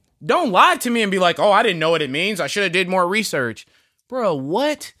that. Don't lie to me and be like, oh, I didn't know what it means. I should have did more research. Bro,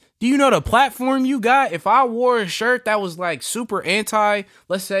 what? Do you know the platform you got? If I wore a shirt that was like super anti,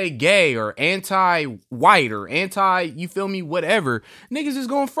 let's say gay or anti-white or anti, you feel me, whatever, niggas is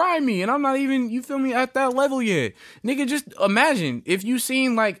gonna fry me and I'm not even, you feel me, at that level yet. Nigga, just imagine if you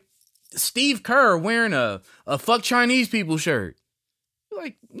seen like Steve Kerr wearing a fuck Chinese people shirt. You're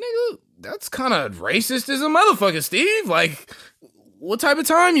like, nigga, that's kind of racist as a motherfucker, Steve. Like, what type of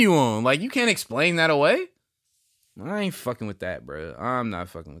time you on? Like, you can't explain that away. I ain't fucking with that, bro. I'm not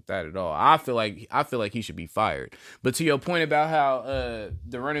fucking with that at all. I feel like he should be fired. But to your point about how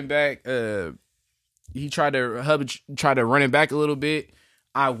the running back he tried to run it back a little bit,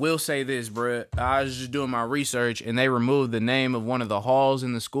 I will say this, bro. I was just doing my research and they removed the name of one of the halls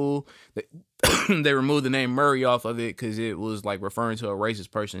in the school. They removed the name Murray off of it because it was like referring to a racist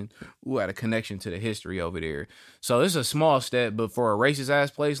person who had a connection to the history over there. So it's a small step, but for a racist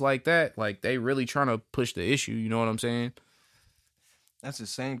ass place like that, like they really trying to push the issue. You know what I'm saying? That's the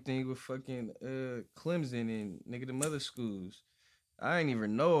same thing with fucking Clemson and nigga them other schools. I ain't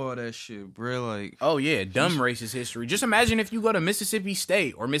even know all that shit, bro. Like, Oh yeah, dumb racist history. Just imagine if you go to Mississippi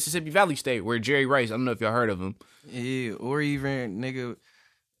State or Mississippi Valley State, where Jerry Rice. I don't know if y'all heard of him. yeah, or even nigga,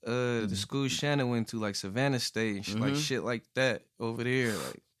 the school Shannon went to, like Savannah State, like shit like that over there.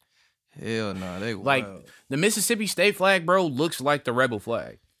 Like, hell nah, they Like wild. the Mississippi State flag, bro, looks like the rebel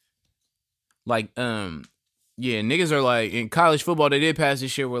flag. Like, yeah, niggas are like in college football. They did pass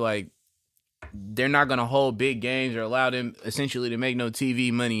this shit where like they're not gonna hold big games or allow them essentially to make no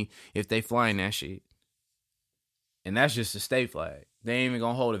TV money if they flying that shit. And that's just the state flag. They ain't even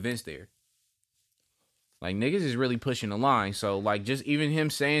gonna hold events there. Like niggas is really pushing the line. So like just even him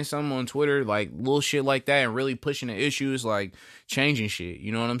saying something on Twitter, like little shit like that, and really pushing the issues, like changing shit.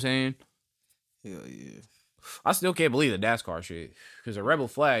 You know what I'm saying? Hell yeah. I still can't believe the NASCAR shit. Because a rebel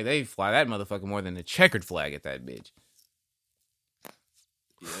flag, they fly that motherfucker more than the checkered flag at that bitch.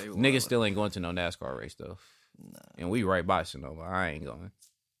 Yeah, they Niggas wild. still ain't going to no NASCAR race, though. Nah. And we right by Sonoma. I ain't going.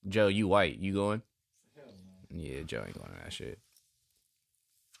 Joe, you white. You going? Hell no. Yeah, Joe ain't going to that shit.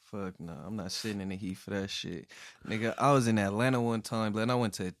 Fuck no, I'm not sitting in the heat for that shit. Nigga, I was in Atlanta one time, but I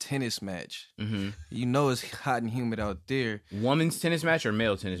went to a tennis match. Mm-hmm. You know it's hot and humid out there. Women's tennis match or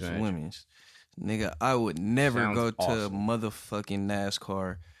male tennis It's match? women's. Nigga, I would never Sounds go to a awesome. motherfucking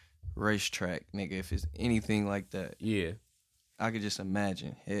NASCAR racetrack, nigga, if it's anything like that. Yeah. I could just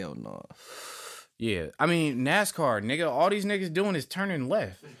imagine. Hell no. Yeah. I mean, NASCAR, nigga, all these niggas doing is turning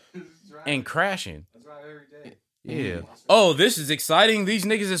left That's right. and crashing. That's right every day. Yeah. Oh, this is exciting. These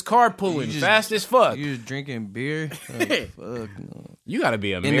niggas is carpooling You just- fast as fuck. You just drinking beer? Like, fuck no. You gotta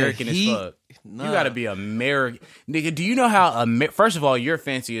be the American as heat? fuck. Nah. You gotta be American, nigga. Do you know how? First of all, you're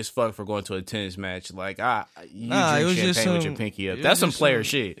fancy as fuck for going to a tennis match. Like, you Nah, it drink was champagne just with some- your pinky up. it That's was some just player some-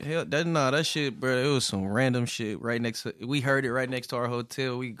 shit. Hell, that shit, bro. It was some random shit right next to. We heard it right next to our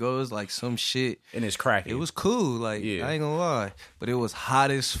hotel. We goes like some shit. And it's cracking. It was cool, like Yeah. I ain't gonna lie, but it was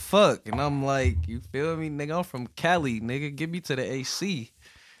hot as fuck, and I'm like, you feel me, nigga? I'm from Cali, nigga. Get me to the AC.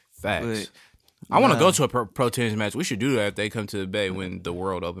 facts. But I want to nah. go to a pro tennis match. We should do that if they come to the Bay when the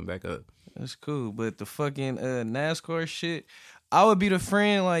world open back up. That's cool, but the fucking NASCAR shit, I would be the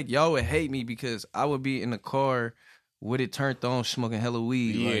friend like y'all would hate me because I would be in the car with it turned on, smoking hella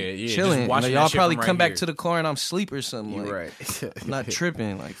weed, Yeah, like, yeah, just chilling. watching that Y'all shit probably from right come back here. to the car and I'm asleep or something. You're Like, right. I'm not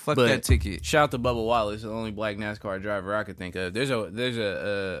tripping. Like, fuck But- that ticket. Shout out to Bubba Wallace, the only black NASCAR driver I could think of. There's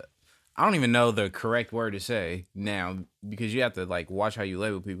a I don't even know the correct word to say now because you have to like watch how you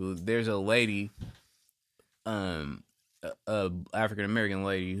label people. There's a lady, a African American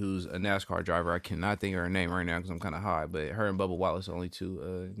lady who's a NASCAR driver. I cannot think of her name right now because I'm kind of high. But her and Bubba Wallace are only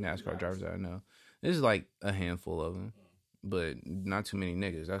two NASCAR drivers that I know. This is like a handful of them, but not too many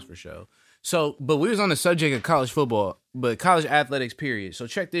niggas. That's for sure. So, but we was on the subject of college football, but college athletics, period. So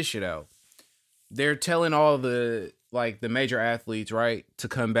check this shit out. They're telling all the like the major athletes, right, to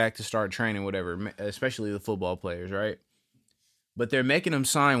come back to start training, whatever, especially the football players, right? But they're making them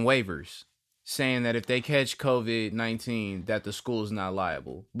sign waivers saying that if they catch COVID-19, that the school is not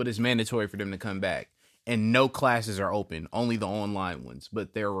liable, but it's mandatory for them to come back. And no classes are open, only the online ones,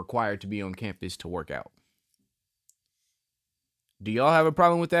 but they're required to be on campus to work out. Do y'all have a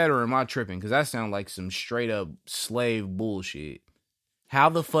problem with that, or am I tripping? Because that sounds like some straight up slave bullshit. How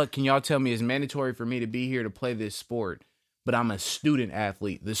the fuck can y'all tell me it's mandatory for me to be here to play this sport, but I'm a student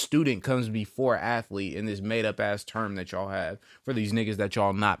athlete? The student comes before athlete in this made up ass term that y'all have for these niggas that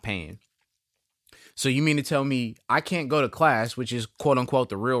y'all not paying. So you mean to tell me I can't go to class, which is quote unquote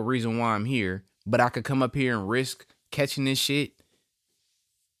the real reason why I'm here, but I could come up here and risk catching this shit?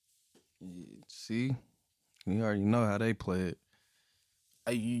 See, you already know how they play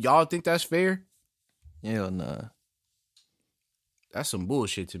it. Y'all think that's fair? Hell nah. That's some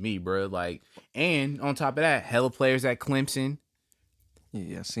bullshit to me, bro. Like, and on top of that, hella players at Clemson,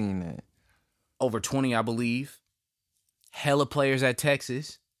 Yeah, I seen that. over 20, I believe. Hella players at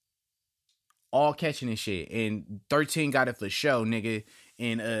Texas, all catching this shit. And 13 got it for show, nigga.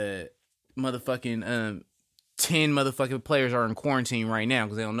 And motherfucking 10 motherfucking players are in quarantine right now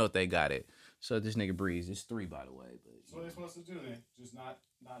because they don't know if they got it. So this nigga Breeze, it's 3 by the way. But So what are they supposed to do then? Just not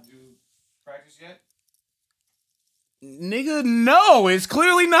do practice yet? nigga, no, it's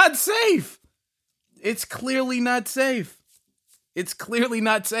clearly not safe. It's clearly not safe. It's clearly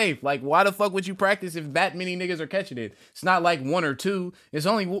not safe. Like, why the fuck would you practice if that many niggas are catching it? It's not like 1 or 2. It's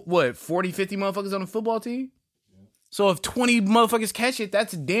only, what, 40, 50 motherfuckers on the football team? Yeah. So if 20 motherfuckers catch it,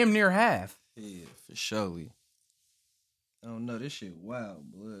 that's damn near half. Yeah, for surely. I don't know, this shit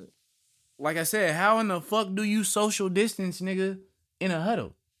wild, blood. Like I said, how in the fuck do you social distance, nigga, in a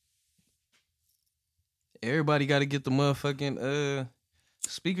huddle? Everybody got to get the motherfucking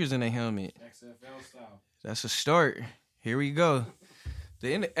speakers in their helmet. XFL style. That's a start. Here we go.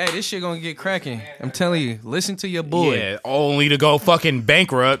 Hey, this shit gonna get cracking. I'm telling you. Listen to your boy. Yeah, only to go fucking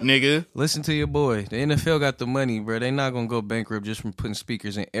bankrupt, nigga. Listen to your boy. The NFL got the money, bro. They not gonna go bankrupt just from putting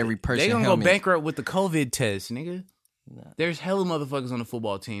speakers in every person. They gonna helmet. go bankrupt with the COVID test, nigga. There's hella motherfuckers on the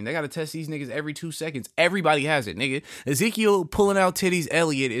football team. They gotta test these niggas every 2 seconds. Everybody has it, nigga. Ezekiel pulling out titties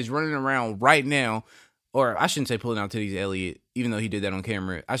Elliott is running around right now. Or I shouldn't say pulling out titties Elliott, even though he did that on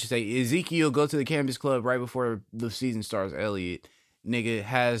camera. I should say Ezekiel go to the campus club right before the season starts. Elliott, nigga,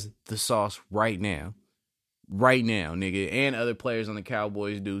 has the sauce right now. Right now, nigga. And other players on the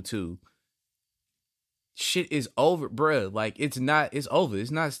Cowboys do too. Shit is over, bruh. Like, it's over. It's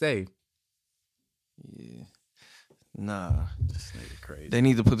not safe. Yeah. Nah. This nigga crazy. They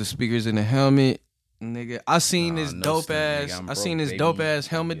need to put the speakers in the helmet. Nigga, I seen this dope ass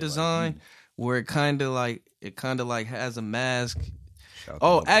helmet design where it kind of like has a mask.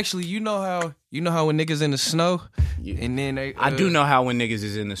 Oh, actually, you know how when niggas in the snow, and then they. I do know how when niggas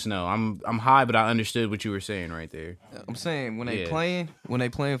is in the snow. I'm high, but I understood what you were saying right there. I'm saying when they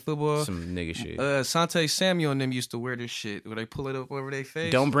playing football, some nigga shit. Sante Samuel and them used to wear this shit where they pull it up over their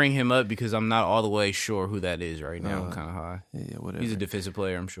face. Don't bring him up because I'm not all the way sure who that is right now. I'm kind of high. Yeah, whatever. He's a defensive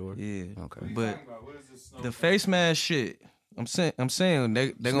player, I'm sure. Yeah, okay. But the face mask shit. I'm saying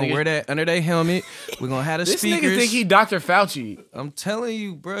they gonna wear that under their helmet. We're gonna have the this speakers. This nigga think he Dr. Fauci. I'm telling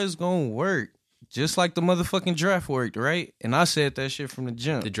you, bro, it's gonna work. Just like the motherfucking draft worked, right? And I said that shit from the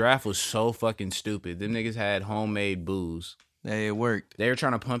jump. The draft was so fucking stupid. Them niggas had homemade booze. Hey, it worked. They were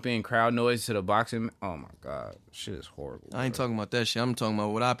trying to pump in crowd noise to the boxing. Oh my god, shit is horrible. I ain't talking about that shit. I'm talking about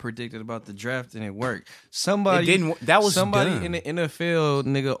what I predicted about the draft, and it worked. It didn't. That was somebody dumb. in the NFL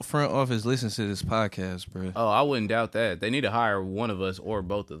nigga front office listens to this podcast, bro. Oh, I wouldn't doubt that. They need to hire one of us or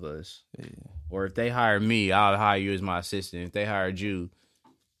both of us. Yeah. Or if they hire me, I'll hire you as my assistant. If they hired you,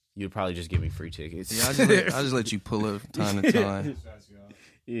 you'd probably just give me free tickets. Yeah, I just let you pull up time to time.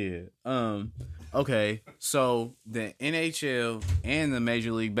 Yeah. Okay. So the NHL and the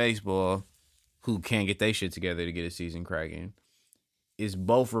Major League Baseball, who can't get their shit together to get a season cracking, is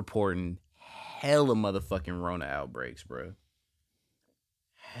both reporting hella motherfucking Rona outbreaks, bro.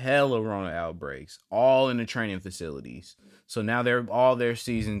 Hella Rona outbreaks, all in the training facilities. So now all their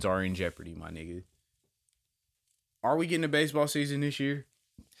seasons are in jeopardy, my nigga. Are we getting a baseball season this year?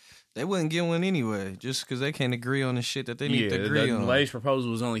 They wouldn't get one anyway, just because they can't agree on the shit that they need to agree on. The latest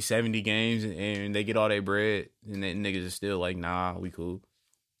proposal was only 70 games, and they get all their bread, and then niggas are still like, nah, we cool.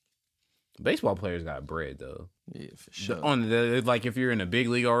 Baseball players got bread, though. Yeah, for sure. Like, if you're in a big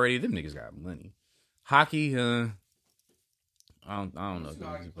league already, them niggas got money. Hockey, I don't know.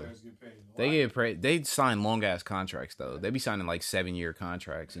 They get paid. They sign long-ass contracts, though. They be signing, like, 7-year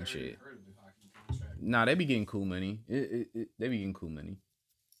contracts and shit. Nah, they be getting cool money. They be getting cool money.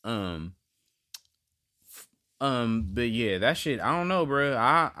 But yeah, that shit, I don't know,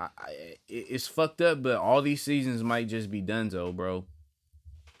 bro. It's fucked up, but all these seasons might just be donezo, bro.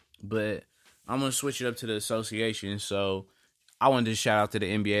 But I'm gonna switch it up to the association. So I wanted to shout out to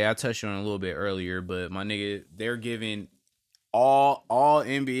the NBA. I touched on it a little bit earlier, but my nigga, they're giving all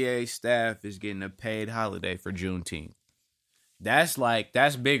NBA staff is getting a paid holiday for Juneteenth. That's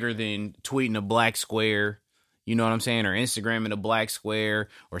bigger than tweeting a black square. You know what I'm saying? Or Instagramming a black square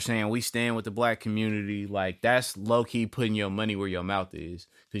or saying we stand with the black community. Like, that's low-key putting your money where your mouth is.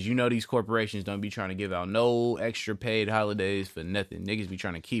 Because you know these corporations don't be trying to give out no extra paid holidays for nothing. Niggas be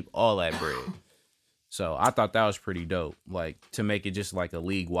trying to keep all that bread. So I thought that was pretty dope. Like, to make it just like a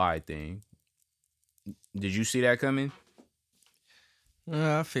league-wide thing. Did you see that coming?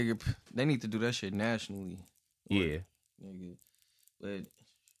 I figured they need to do that shit nationally. Yeah. But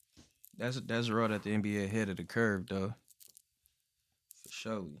that's raw that the NBA ahead of the curve, though. For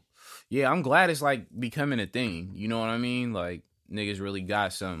sure. Yeah, I'm glad it's like becoming a thing. You know what I mean? Like, niggas really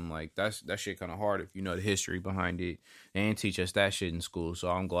got something. Like, that shit kind of hard if you know the history behind it. They didn't teach us that shit in school, so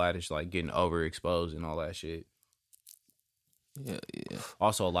I'm glad it's like getting overexposed and all that shit. Yeah.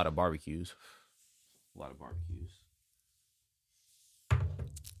 Also, a lot of barbecues.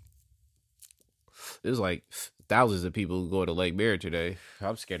 There's like thousands of people who go to Lake Bear today.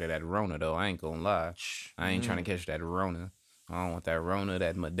 I'm scared of that Rona, though. I ain't gonna lie. I ain't trying to catch that Rona. I don't want that Rona,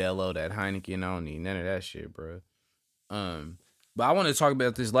 that Modelo, that Heineken. I don't need none of that shit, bro. But I wanted to talk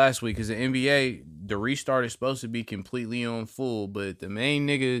about this last week because the NBA, the restart is supposed to be completely on full, but the main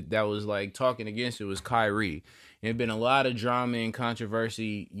nigga that was like talking against it was Kyrie. There'd been a lot of drama and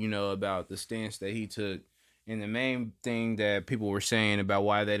controversy, you know, about the stance that he took. And the main thing that people were saying about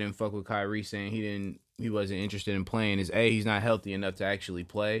why they didn't fuck with Kyrie, saying he wasn't interested in playing, is A, he's not healthy enough to actually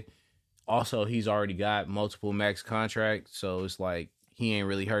play. Also, he's already got multiple max contracts, so it's like he ain't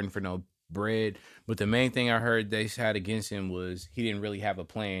really hurting for no bread. But the main thing I heard they had against him was he didn't really have a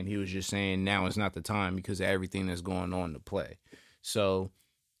plan. He was just saying now is not the time because of everything that's going on to play. So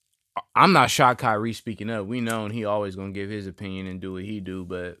I'm not shocked Kyrie speaking up. We know he always going to give his opinion and do what he do.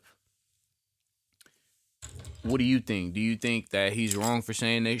 But what do you think? Do you think that he's wrong for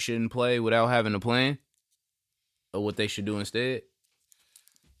saying they shouldn't play without having a plan? Or what they should do instead?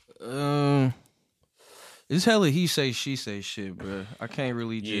 It's hella he say, she say shit, bro. I can't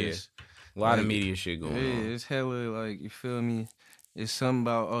really just... A lot of media shit going on. Yeah, it's hella, like, you feel me? It's something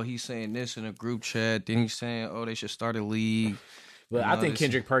about, oh, he's saying this in a group chat. Then he's saying, oh, they should start a league. But I think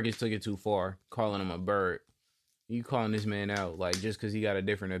Kendrick Perkins took it too far, calling him a bird. You calling this man out, like, just because he got a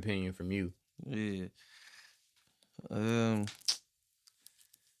different opinion from you. Yeah.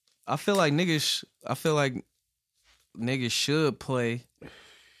 I feel like niggas should play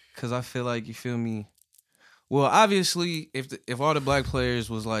because I feel like, you feel me? Well, obviously, if all the black players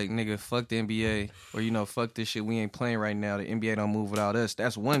was like, nigga, fuck the NBA, or, you know, fuck this shit, we ain't playing right now, the NBA don't move without us,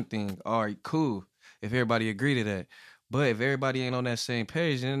 that's one thing. All right, cool, if everybody agree to that. But if everybody ain't on that same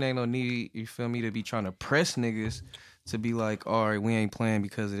page, then there ain't no need, you feel me, to be trying to press niggas to be like, all right, we ain't playing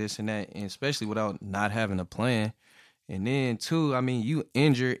because of this and that, and especially without not having a plan. And then, too, I mean, you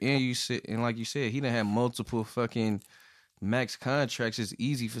injured, and like you said, he done had multiple fucking max contracts. It's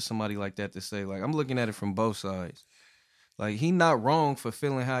easy for somebody like that to say. Like, I'm looking at it from both sides. Like, he not wrong for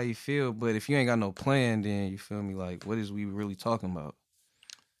feeling how he feel, but if you ain't got no plan, then you feel me, like, what is we really talking about?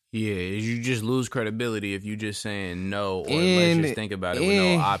 Yeah, you just lose credibility if you just saying no, or let's just think about it with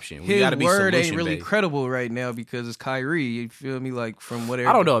no option. We gotta be his word solution ain't really based. credible right now because it's Kyrie. You feel me? Like, from whatever.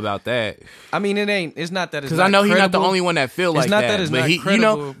 I don't know about that. I mean, it's not that it's because not I know he's not the credible. only one that feel like it's not that. that it's but not he,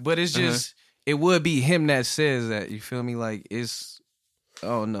 credible, you know, but it's just it would be him that says that. You feel me? Like, it's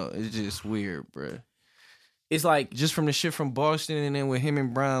oh no, it's just weird, bro. It's like just from the shit from Boston and then with him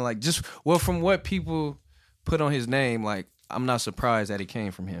and Brian, like just from what people put on his name, like I'm not surprised that it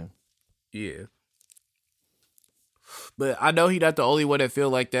came from him. Yeah. But I know he not the only one that feel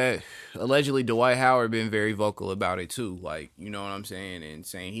like that. Allegedly, Dwight Howard been very vocal about it too. Like, you know what I'm saying? And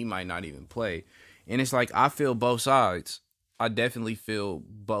saying he might not even play. And it's like, I feel both sides. I definitely feel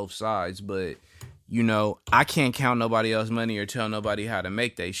both sides. But, you know, I can't count nobody else's money or tell nobody how to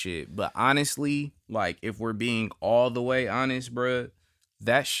make they shit. But honestly, like, if we're being all the way honest, bruh,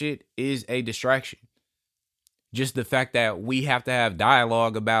 that shit is a distraction. Just the fact that we have to have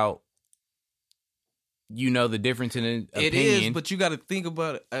dialogue about, you know, the difference in opinion. It is, but you got to think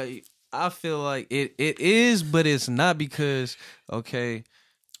about it. I feel like it is, but it's not because, okay,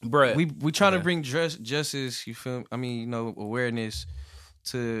 bruh, we trying to bring justice, you feel, I mean, you know, awareness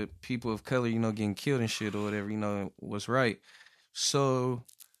to people of color, you know, getting killed and shit or whatever, you know, what's right. So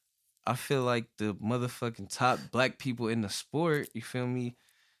I feel like the motherfucking top black people in the sport, you feel me,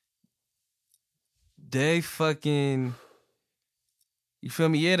 they fucking... You feel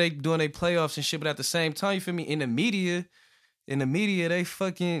me? Yeah, they doing their playoffs and shit, but at the same time, you feel me? In the media, they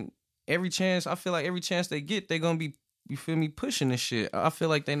fucking I feel like every chance they get, they gonna be, you feel me, pushing this shit. I feel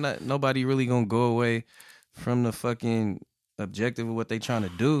like nobody really gonna go away from the fucking objective of what they trying to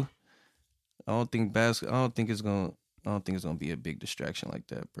do. I don't think it's gonna be a big distraction like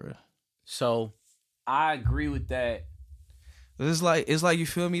that, bro. So I agree with that. It's like you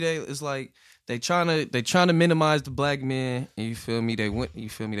feel me? They trying to minimize the black man, and you feel me?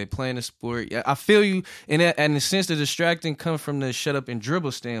 They playing the sport. Yeah, I feel you. And in the sense, the distracting come from the shut up and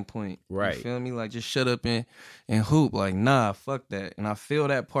dribble standpoint. Right. You feel me? Like just shut up and hoop. Like nah, fuck that. And I feel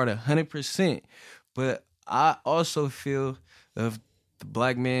that part 100%. But I also feel of the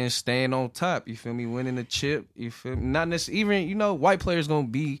black man staying on top. You feel me? Winning the chip. You feel me? Not necessarily even, you know, white players gonna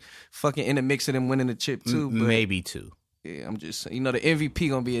be fucking in the mix of them winning the chip too. But maybe too. Yeah, I'm just saying, you know, the MVP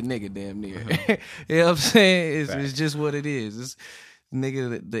gonna be a nigga damn near. You know what I'm saying? It's just what it is. It's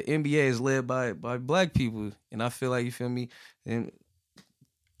nigga, the NBA is led by black people. And I feel like, you feel me, and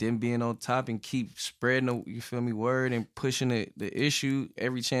them being on top and keep spreading the, you feel me, word and pushing the issue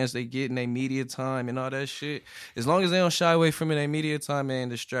every chance they get in their media time and all that shit. As long as they don't shy away from it in their media time, it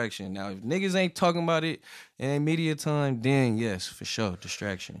ain't distraction. Now, if niggas ain't talking about it in their media time, then yes, for sure,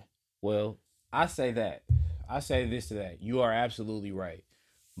 distraction. Well, I say that. I say this to that. You are absolutely right.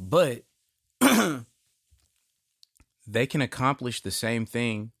 But they can accomplish the same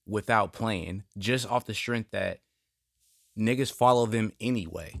thing without playing, just off the strength that niggas follow them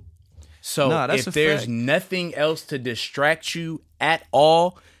anyway. So if there's nothing else to distract you at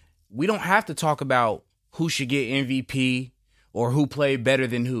all, we don't have to talk about who should get MVP or who played better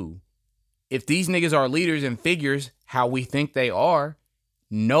than who. If these niggas are leaders and figures how we think they are,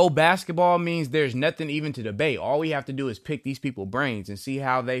 no basketball means there's nothing even to debate. All we have to do is pick these people's brains and see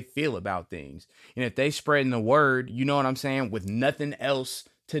how they feel about things. And if they spreading the word, you know what I'm saying, with nothing else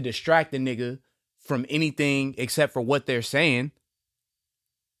to distract the nigga from anything except for what they're saying,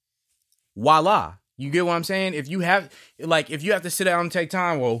 voila. You get what I'm saying? If you have to sit down and take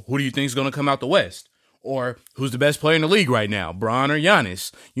time, well, who do you think is going to come out the West? Or who's the best player in the league right now? Bron or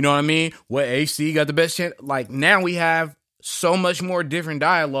Giannis? You know what I mean? What AC got the best chance? Like, now we have so much more different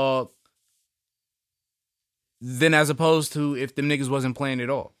dialogue than as opposed to if them niggas wasn't playing at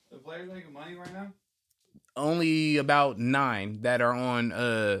all. The players making money right now? Only about 9 that are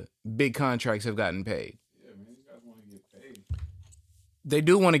on big contracts have gotten paid. Yeah, man, these guys want to get paid. They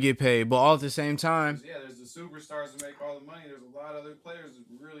do want to get paid, but all at the same time. Yeah, there's the superstars that make all the money. There's a lot of other players that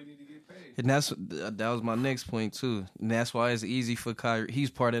really need to get paid. And that was my next point too. And that's why it's easy for Kyrie.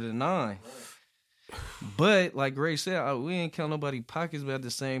 He's part of the 9. Right. But like Ray said, we ain't count nobody pockets, but at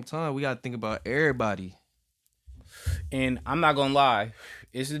the same time, we got to think about everybody. And I'm not going to lie,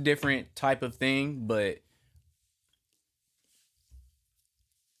 it's a different type of thing, but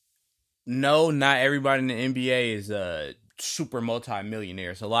no, not everybody in the NBA is a super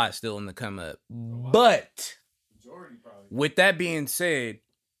multi-millionaire. It's a lot still in the come up. But with that being said,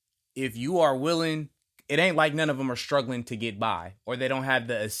 if you are willing, it ain't like none of them are struggling to get by or they don't have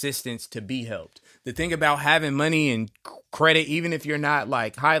the assistance to be helped. The thing about having money and credit, even if you're not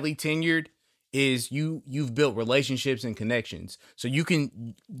like highly tenured, is you've built relationships and connections. So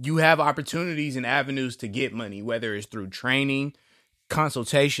you have opportunities and avenues to get money, whether it's through training,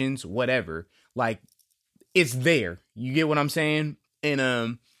 consultations, whatever. Like, it's there. You get what I'm saying?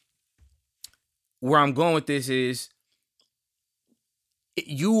 And where I'm going with this is,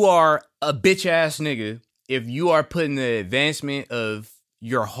 you are a bitch ass nigga if you are putting the advancement of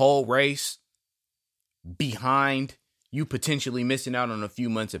your whole race behind you potentially missing out on a few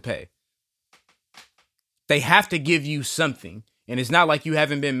months of pay. They have to give you something. And it's not like you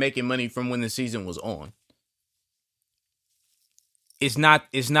haven't been making money from when the season was on. It's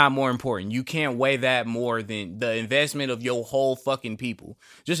not more important. You can't weigh that more than the investment of your whole fucking people.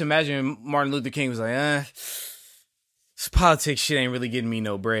 Just imagine Martin Luther King was like, this politics shit ain't really getting me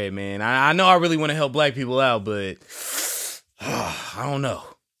no bread, man. I know I really want to help black people out, but I don't know.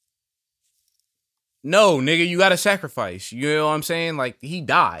 No, nigga, you got to sacrifice. You know what I'm saying? Like, he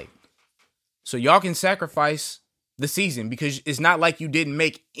died. So y'all can sacrifice the season because it's not like you didn't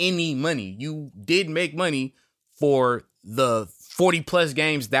make any money. You did make money for the 40 plus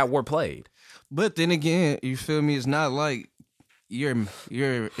games that were played. But then again, you feel me? It's not like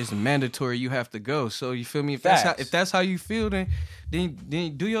it's mandatory. You have to go. So you feel me? If that's how you feel, then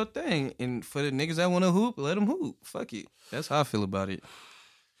do your thing. And for the niggas that want to hoop, let them hoop. Fuck it. That's how I feel about it.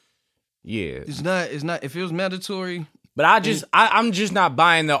 Yeah, it's not. If it was mandatory, but I'm just not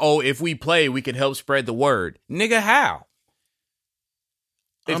buying if we play, we could help spread the word, nigga. How?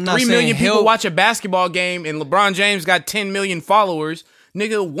 If 3 million people watch a basketball game and LeBron James got 10 million followers,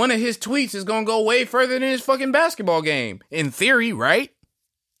 nigga, one of his tweets is gonna go way further than his fucking basketball game. In theory, right?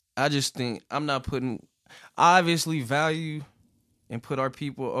 I just think I obviously value and put our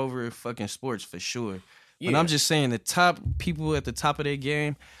people over fucking sports for sure. Yeah. But I'm just saying the top people at the top of their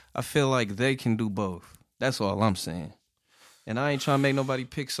game, I feel like they can do both. That's all I'm saying. And I ain't trying to make nobody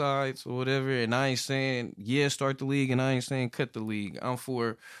pick sides or whatever. And I ain't saying, start the league. And I ain't saying cut the league. I'm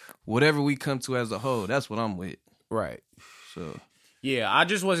for whatever we come to as a whole. That's what I'm with. Right. So. Yeah, I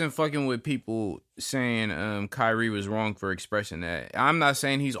just wasn't fucking with people saying Kyrie was wrong for expressing that. I'm not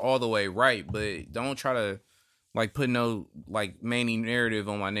saying he's all the way right, but don't try to put no many narrative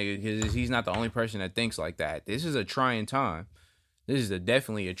on my nigga because he's not the only person that thinks like that. This is a trying time. This is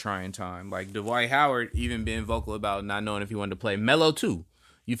definitely a trying time. Like, Dwight Howard even been vocal about not knowing if he wanted to play. Melo, too.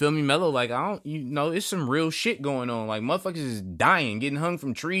 You feel me? Melo, it's some real shit going on. Like, motherfuckers is dying, getting hung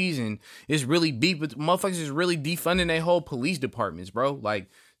from trees, and it's really deep. But motherfuckers is really defunding their whole police departments, bro. Like,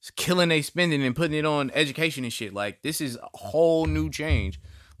 it's killing their spending and putting it on education and shit. Like, this is a whole new change.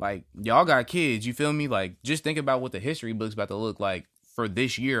 Like, y'all got kids, you feel me? Like, just think about what the history book's about to look like for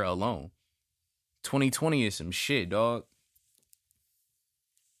this year alone. 2020 is some shit, dog.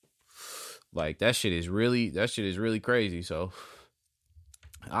 Like, that shit is really crazy. So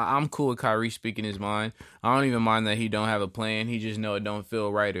I'm cool with Kyrie speaking his mind. I don't even mind that he don't have a plan. He just know it don't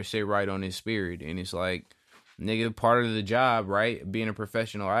feel right or sit right on his spirit. And it's like, nigga, part of the job, right? Being a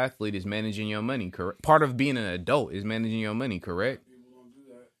professional athlete is managing your money, correct? Part of being an adult is managing your money, correct? People don't do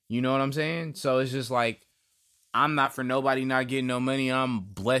that. You know what I'm saying? So it's just like, I'm not for nobody not getting no money. I'm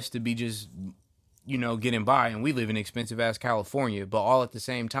blessed to be just, getting by, and we live in expensive ass California, but all at the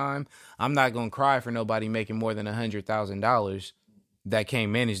same time, I'm not gonna cry for nobody making more than $100,000 that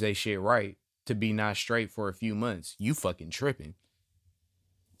can't manage their shit right to be not straight for a few months. You fucking tripping.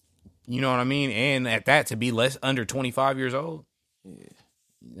 You know what I mean? And at that, to be under 25 years old. Yeah.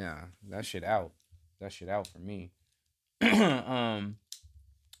 Nah, that shit out. That shit out for me.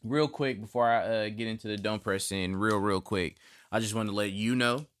 Real quick before I get into the Don't Press In, real quick, I just want to let you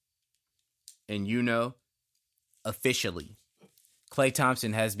know, and you know, officially, Klay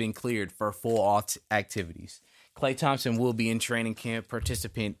Thompson has been cleared for full activities. Klay Thompson will be in training camp,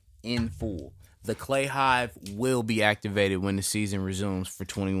 participant in full. The Klay Hive will be activated when the season resumes for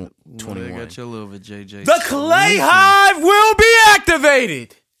 2021. You got your little bit, JJ. The Klay Hive will be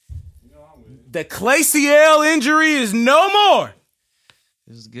activated. The Klay CL injury is no more.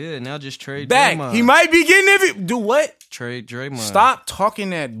 It's good. Now just trade back. Draymond. He might be getting do what? Trade Draymond. Stop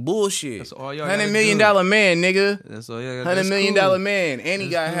talking that bullshit. That's all y'all $100 million man, nigga. That's all y'all got. $100 million man, and he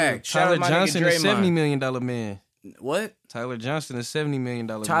got hacked. Tyler Johnson is Draymond. $70 million man. What? Tyler Johnson is $70 million.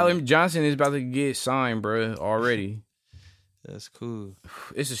 Tyler man. Johnson is about to get signed, bro. Already. That's cool.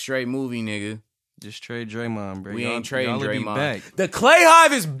 It's a straight movie, nigga. Just trade Draymond, bro. We ain't trading Draymond. Back. The Klay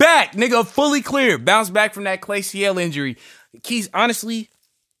Hive is back, nigga. Fully clear. Bounced back from that Klay CL injury. Keys, honestly,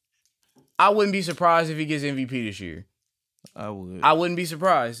 I wouldn't be surprised if he gets MVP this year. I would. I wouldn't be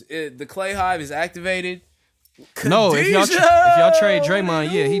surprised. The Klay Hive is activated. No, if y'all trade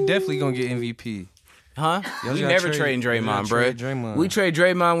Draymond, yeah, he definitely gonna get MVP. Huh? We never trading Draymond, bro. We trade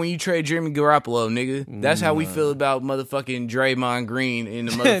Draymond when you trade Jimmy Garoppolo, nigga. That's how we feel about motherfucking Draymond Green in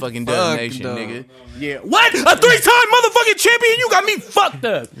the motherfucking Dub Nation, nigga. Yeah. What? A 3-time motherfucking champion? You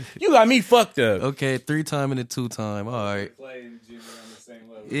got me fucked up. Okay, 3-time and a 2-time. All right. Klay and Jimmy on the same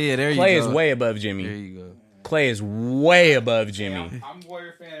level. Yeah, there you go. Klay is way above Jimmy. There you go. Klay is way above Jimmy. I'm a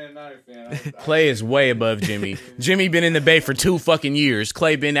Warrior fan and not a fan. Klay is way above Jimmy. Jimmy been in the Bay for 2 fucking years.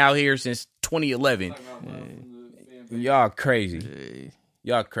 Klay been out here since 2011. Y'all crazy.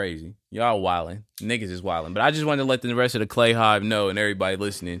 Y'all crazy. Y'all wildin'. Niggas is wildin'. But I just wanted to let the rest of the Klay Hive know and everybody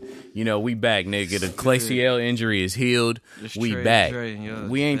listening, you know, we back, nigga. The Klay CL injury is healed. We back.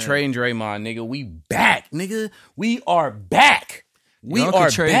 We ain't trading Draymond, nigga. We back, nigga. We are back. We are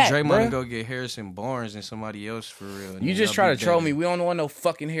trade back, Draymond bro. and go get Harrison Barnes and somebody else for real. You just try to troll me. We don't want no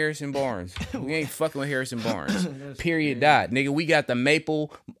fucking Harrison Barnes. We ain't fucking with Harrison Barnes. Period. Dot. Nigga, we got the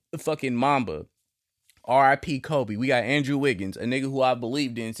Maple fucking Mamba. R.I.P. Kobe. We got Andrew Wiggins, a nigga who I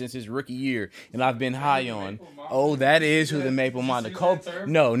believed in since his rookie year, and I've been high on. Oh, that is who the Maple Mamba.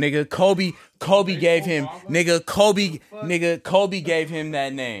 No, nigga, Kobe gave him. Kobe gave him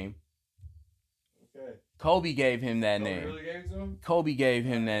that name. Kobe gave him that name. Kobe gave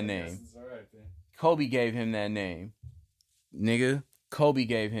him that name. Kobe gave him that name. Nigga. Kobe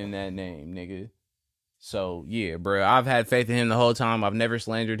gave him that name, nigga. So, yeah, bro. I've had faith in him the whole time. I've never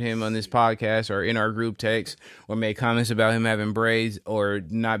slandered him on this podcast or in our group text or made comments about him having braids or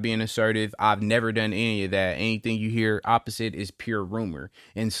not being assertive. I've never done any of that. Anything you hear opposite is pure rumor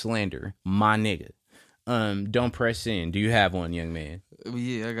and slander. My nigga. Don't press in. Do you have one, young man?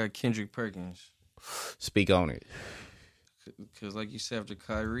 Yeah, I got Kendrick Perkins. Speak on it. Because like you said, after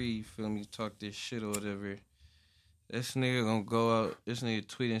Kyrie, you feel me, talk this shit or whatever, this nigga gonna go out, this nigga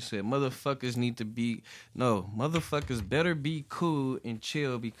tweet and said, motherfuckers better be cool and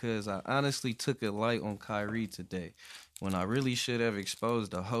chill because I honestly took it light on Kyrie today when I really should have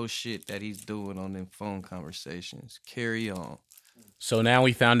exposed the whole shit that he's doing on them phone conversations. Carry on. So now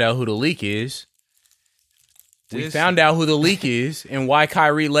we found out who the leak is. We found out who the leak is and why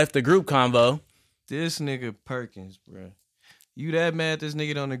Kyrie left the group convo. This nigga Perkins, bro. You that mad this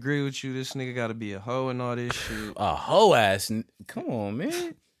nigga don't agree with you? This nigga gotta be a hoe and all this shit. A hoe ass. Come on,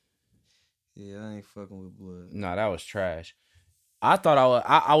 man. Yeah, I ain't fucking with blood. Nah, that was trash. I thought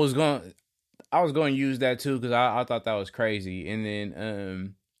I was going to use that too because I thought that was crazy. And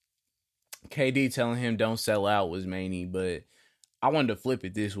then KD telling him don't sell out was many, but I wanted to flip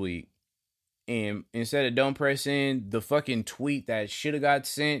it this week. And instead of don't press in, the fucking tweet that should have got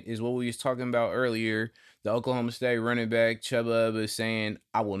sent is what we was talking about earlier. The Oklahoma State running back, Chuba was saying,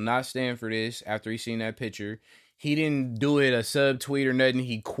 I will not stand for this after he seen that picture. He didn't do it a sub-tweet or nothing.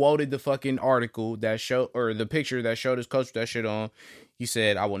 He quoted the fucking article that or the picture that showed his coach that shit on. He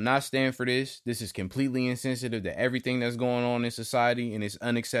said, I will not stand for this. This is completely insensitive to everything that's going on in society, and it's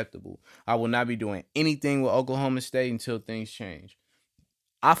unacceptable. I will not be doing anything with Oklahoma State until things change.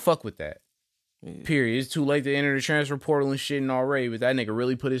 I fuck with that. Yeah. Period. It's too late to enter the transfer portal and shit and already, but that nigga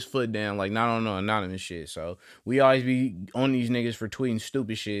really put his foot down, like not on no anonymous shit. So we always be on these niggas for tweeting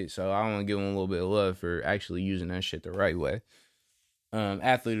stupid shit. So I want to give them a little bit of love for actually using that shit the right way.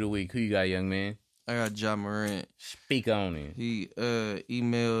 Athlete of the week, who you got, young man? I got Ja Morant. Speak on it. He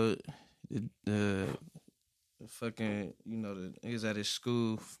emailed fucking, the niggas at his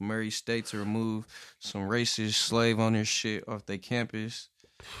school, Murray State, to remove some racist slave owners shit off their campus.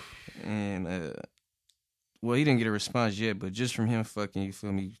 And, well, he didn't get a response yet, but just from him fucking, you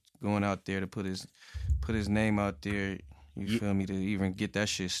feel me, going out there to put his name out there, you feel me, to even get that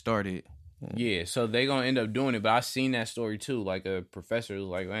shit started. Yeah, so they gonna end up doing it, but I seen that story too. Like a professor was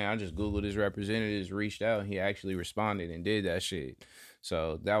like, man, I just Googled his representatives, reached out, and he actually responded and did that shit.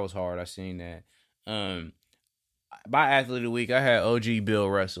 So that was hard. I seen that. By athlete of the week, I had OG Bill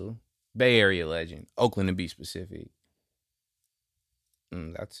Russell, Bay Area legend, Oakland to be specific.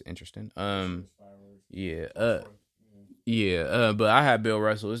 That's interesting. But I had Bill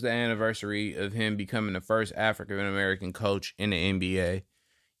Russell. It's the anniversary of him becoming the first African American coach in the NBA.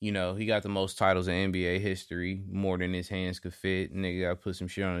 You know, he got the most titles in NBA history, more than his hands could fit. Nigga got to put some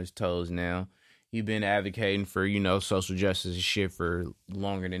shit on his toes now. He been advocating for, social justice and shit for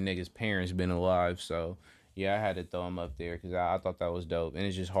longer than niggas' parents been alive. So, yeah, I had to throw him up there because I thought that was dope. And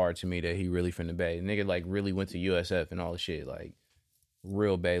it's just hard to me that he really from the Bay. Nigga, like, really went to USF and all the shit. Like,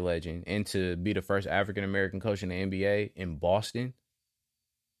 real Bay legend. And to be the first African-American coach in the NBA in Boston,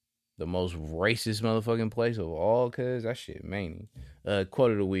 the most racist motherfucking place of all, cuz that shit mania.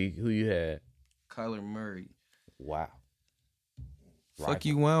 Quote of the week, who you had? Kyler Murray. Wow. Fuck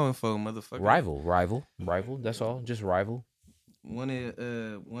you wowing for, motherfucker. Rival. That's all. Just rival. One of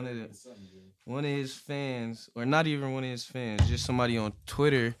his fans, or not even one of his fans, just somebody on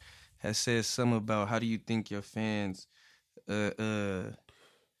Twitter has said something about how do you think your fans, what do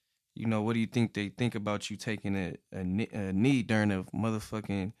you think they think about you taking a knee during a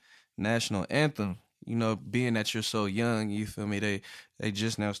motherfucking national anthem? Being that you're so young, you feel me? They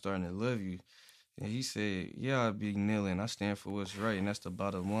just now starting to love you. And he said, yeah, I be kneeling. I stand for what's right, and that's the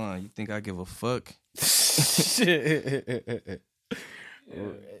bottom line. You think I give a fuck? Yeah.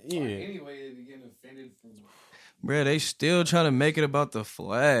 Anyway, they getting offended from... Bruh, they still trying to make it about the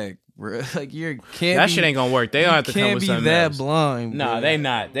flag, bruh. Like, shit ain't gonna work. They gonna have to come with something else. Can't be that blind, Nah, bruh. they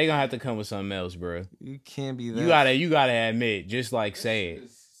not. They gonna have to come with something else, bruh. You can't be that. You gotta admit, just like say it.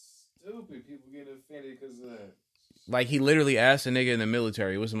 Stupid. People get offended because of that. Like, he literally asked a nigga in the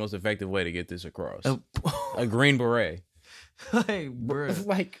military, what's the most effective way to get this across? A green beret. Like, bruh.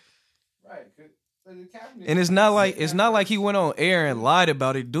 Like, right. And it's not like he went on air and lied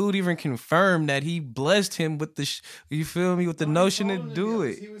about it. Dude even confirmed that he blessed him with you feel me, with the notion to do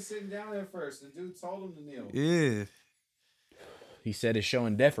it. He was sitting down there first. The dude told him to kneel. Yeah. He said it's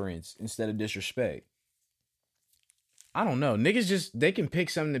showing deference instead of disrespect. I don't know. Niggas they can pick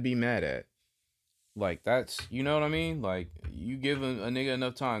something to be mad at. Like, that's, you know what I mean? Like, you give a nigga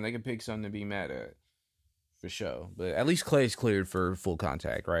enough time, they can pick something to be mad at. For sure. But at least Clay's cleared for full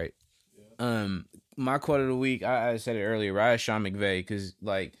contact, right? Yeah. My quote of the week, I said it earlier, right? Sean McVay, because,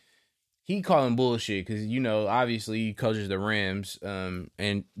 like, he calling bullshit, because, obviously he coaches the Rams,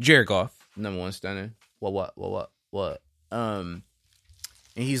 and Jared Goff, number one stunner. What? And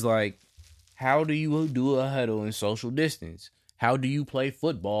he's like, how do you do a huddle in social distance? How do you play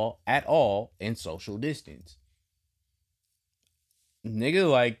football at all in social distance? Nigga,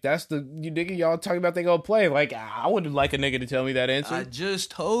 like, that's nigga y'all talking about they gonna play. Like, I would like a nigga to tell me that answer. I just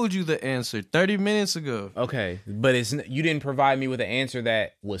told you the answer 30 minutes ago. Okay, but you didn't provide me with an answer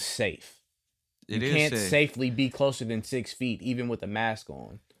that was safe. You can't safely be closer than 6 feet, even with a mask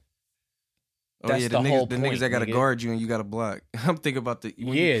on. That's the niggas that gotta guard you and you gotta block. I'm thinking about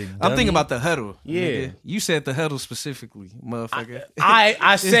I'm thinking about the huddle. Yeah, nigga. You said the huddle specifically, motherfucker.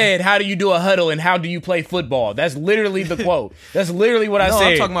 I said, how do you do a huddle and how do you play football? That's literally the quote. That's literally what I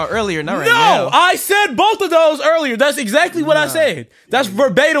said. I'm talking about earlier, not right now. No, I said both of those earlier. That's exactly what I said. That's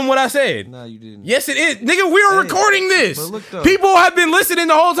verbatim what I said. No, you didn't. Yes, it is, nigga. We are recording this. But look, though, people have been listening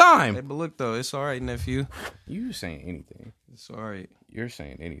the whole time. Hey, but look though, it's all right, nephew. You saying anything? It's all right. You're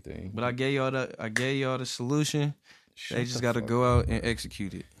saying anything. But I gave y'all the solution. They just got to go out and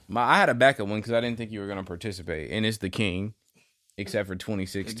execute it. I had a backup one because I didn't think you were going to participate. And it's the King, except for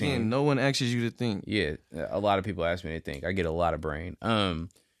 2016. Again, no one asks you to think. Yeah, a lot of people ask me to think. I get a lot of brain.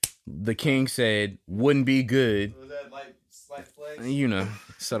 The King said, wouldn't be good. Was that like slight flex?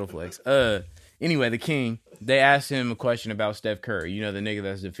 Subtle flex. Anyway, the King, they asked him a question about Steph Curry. The nigga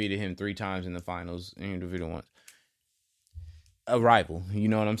that's defeated him 3 times in the finals and he defeated once. A rival, you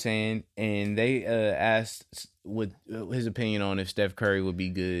know what I'm saying? And they asked what his opinion on if Steph Curry would be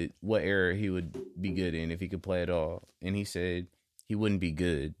good, what era he would be good in if he could play at all. And he said he wouldn't be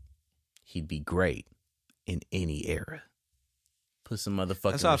good. He'd be great in any era. Put some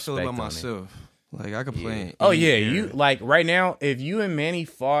motherfucking That's how I feel about on myself. Like, I could play in any era. You, like, right now, if you and Manny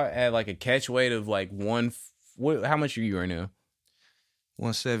fought at, like, a catch weight of, like, how much are you right now?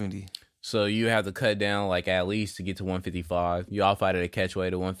 170. So you have to cut down like at least to get to 155. You all fight at a catch weight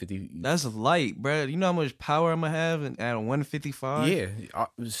to 150. That's light, bro. You know how much power I'm gonna have at 155? Yeah.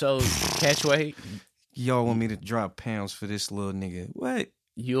 So catch weight. Y'all want me to drop pounds for this little nigga? What?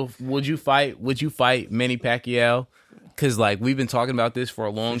 Would you fight Manny Pacquiao? Because like we've been talking about this for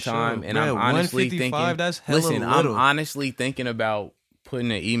a long For time, sure. and Bruh, I'm honestly 155, thinking. that's hella Listen, little. I'm honestly thinking about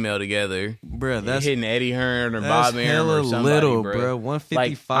putting an email together, Bruh, that's hitting Eddie Hearn or that's Bob Arum hella or somebody, little, bro. bro.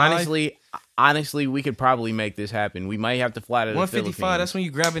 155. Like honestly, we could probably make this happen. We might have to fly to the 155. Philippines. That's when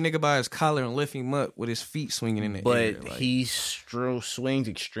you grab a nigga by his collar and lift him up with his feet swinging in the air. But Like, he swings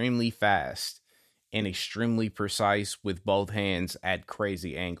extremely fast and extremely precise with both hands at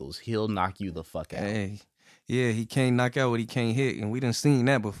crazy angles. He'll knock you the fuck out. hey, yeah, he can't knock out what he can't hit, and we done seen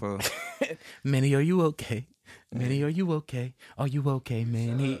that before. Manny, are you okay? Manny, are you okay? Are you okay,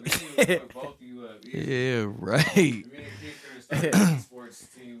 Manny? Both of you up. Yeah, right. Me and Keith gonna start an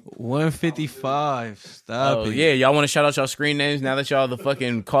esports team. 155. Stop Oh it. yeah, y'all want to shout out y'all screen names now that y'all the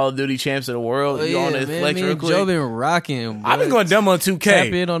fucking Call of Duty champs of the world? Oh, You on yeah, this man, flex me real and quick? Joe been rocking. I've been going dumb on 2K. Tap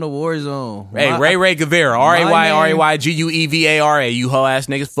in on the Warzone. Hey, Ray Guevara, RayGuevara, you hoe ass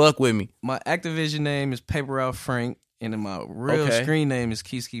niggas, fuck with me. My Activision name is Paper Out Frank, and then my real Okay. screen name is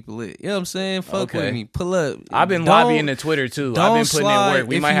Keys Keep It Lit. You know what I'm saying? Fuck Okay. with me. Pull up. I've been Don't- lobbying the Twitter too. Don't I've been putting in slide work.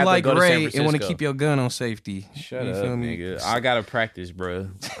 We if might you have like to go to San Ray Francisco. and want to keep your gun on safety. Shut You up, feel me? nigga. I gotta practice, bro.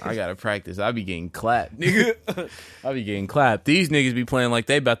 I gotta practice. I be getting clapped, nigga. I be getting clapped. These niggas be playing like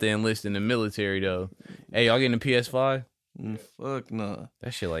they about to enlist in the military though. Hey, y'all getting a PS5? Fuck no.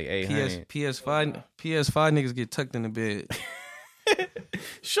 That shit like 800. PS5 niggas get tucked in the bed.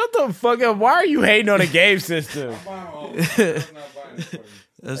 Shut the fuck up. Why are you hating on the game system? I'm buying all of them. I'm not buying it for you.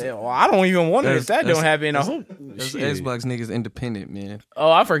 That's, Yeah, well, I don't even want it if that don't happen. I hope. that's Shit. Xbox niggas independent, man.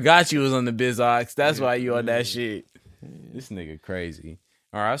 Oh, I forgot you was on the BizOx. That's why you on that shit. This nigga crazy.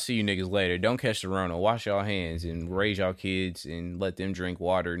 All right, I'll see you niggas later. Don't catch the Rona. Wash y'all hands and raise y'all kids and let them drink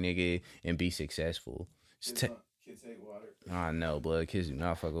water, nigga, and be successful. Kids hate water. I know, blood. Kids do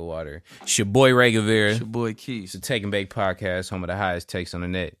not fuck with water. It's your boy Ray Guevara. It's your boy It's Keys. the Take and Bake podcast, home of the highest takes on the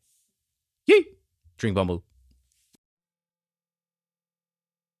net. Yeet. Drink Bumble.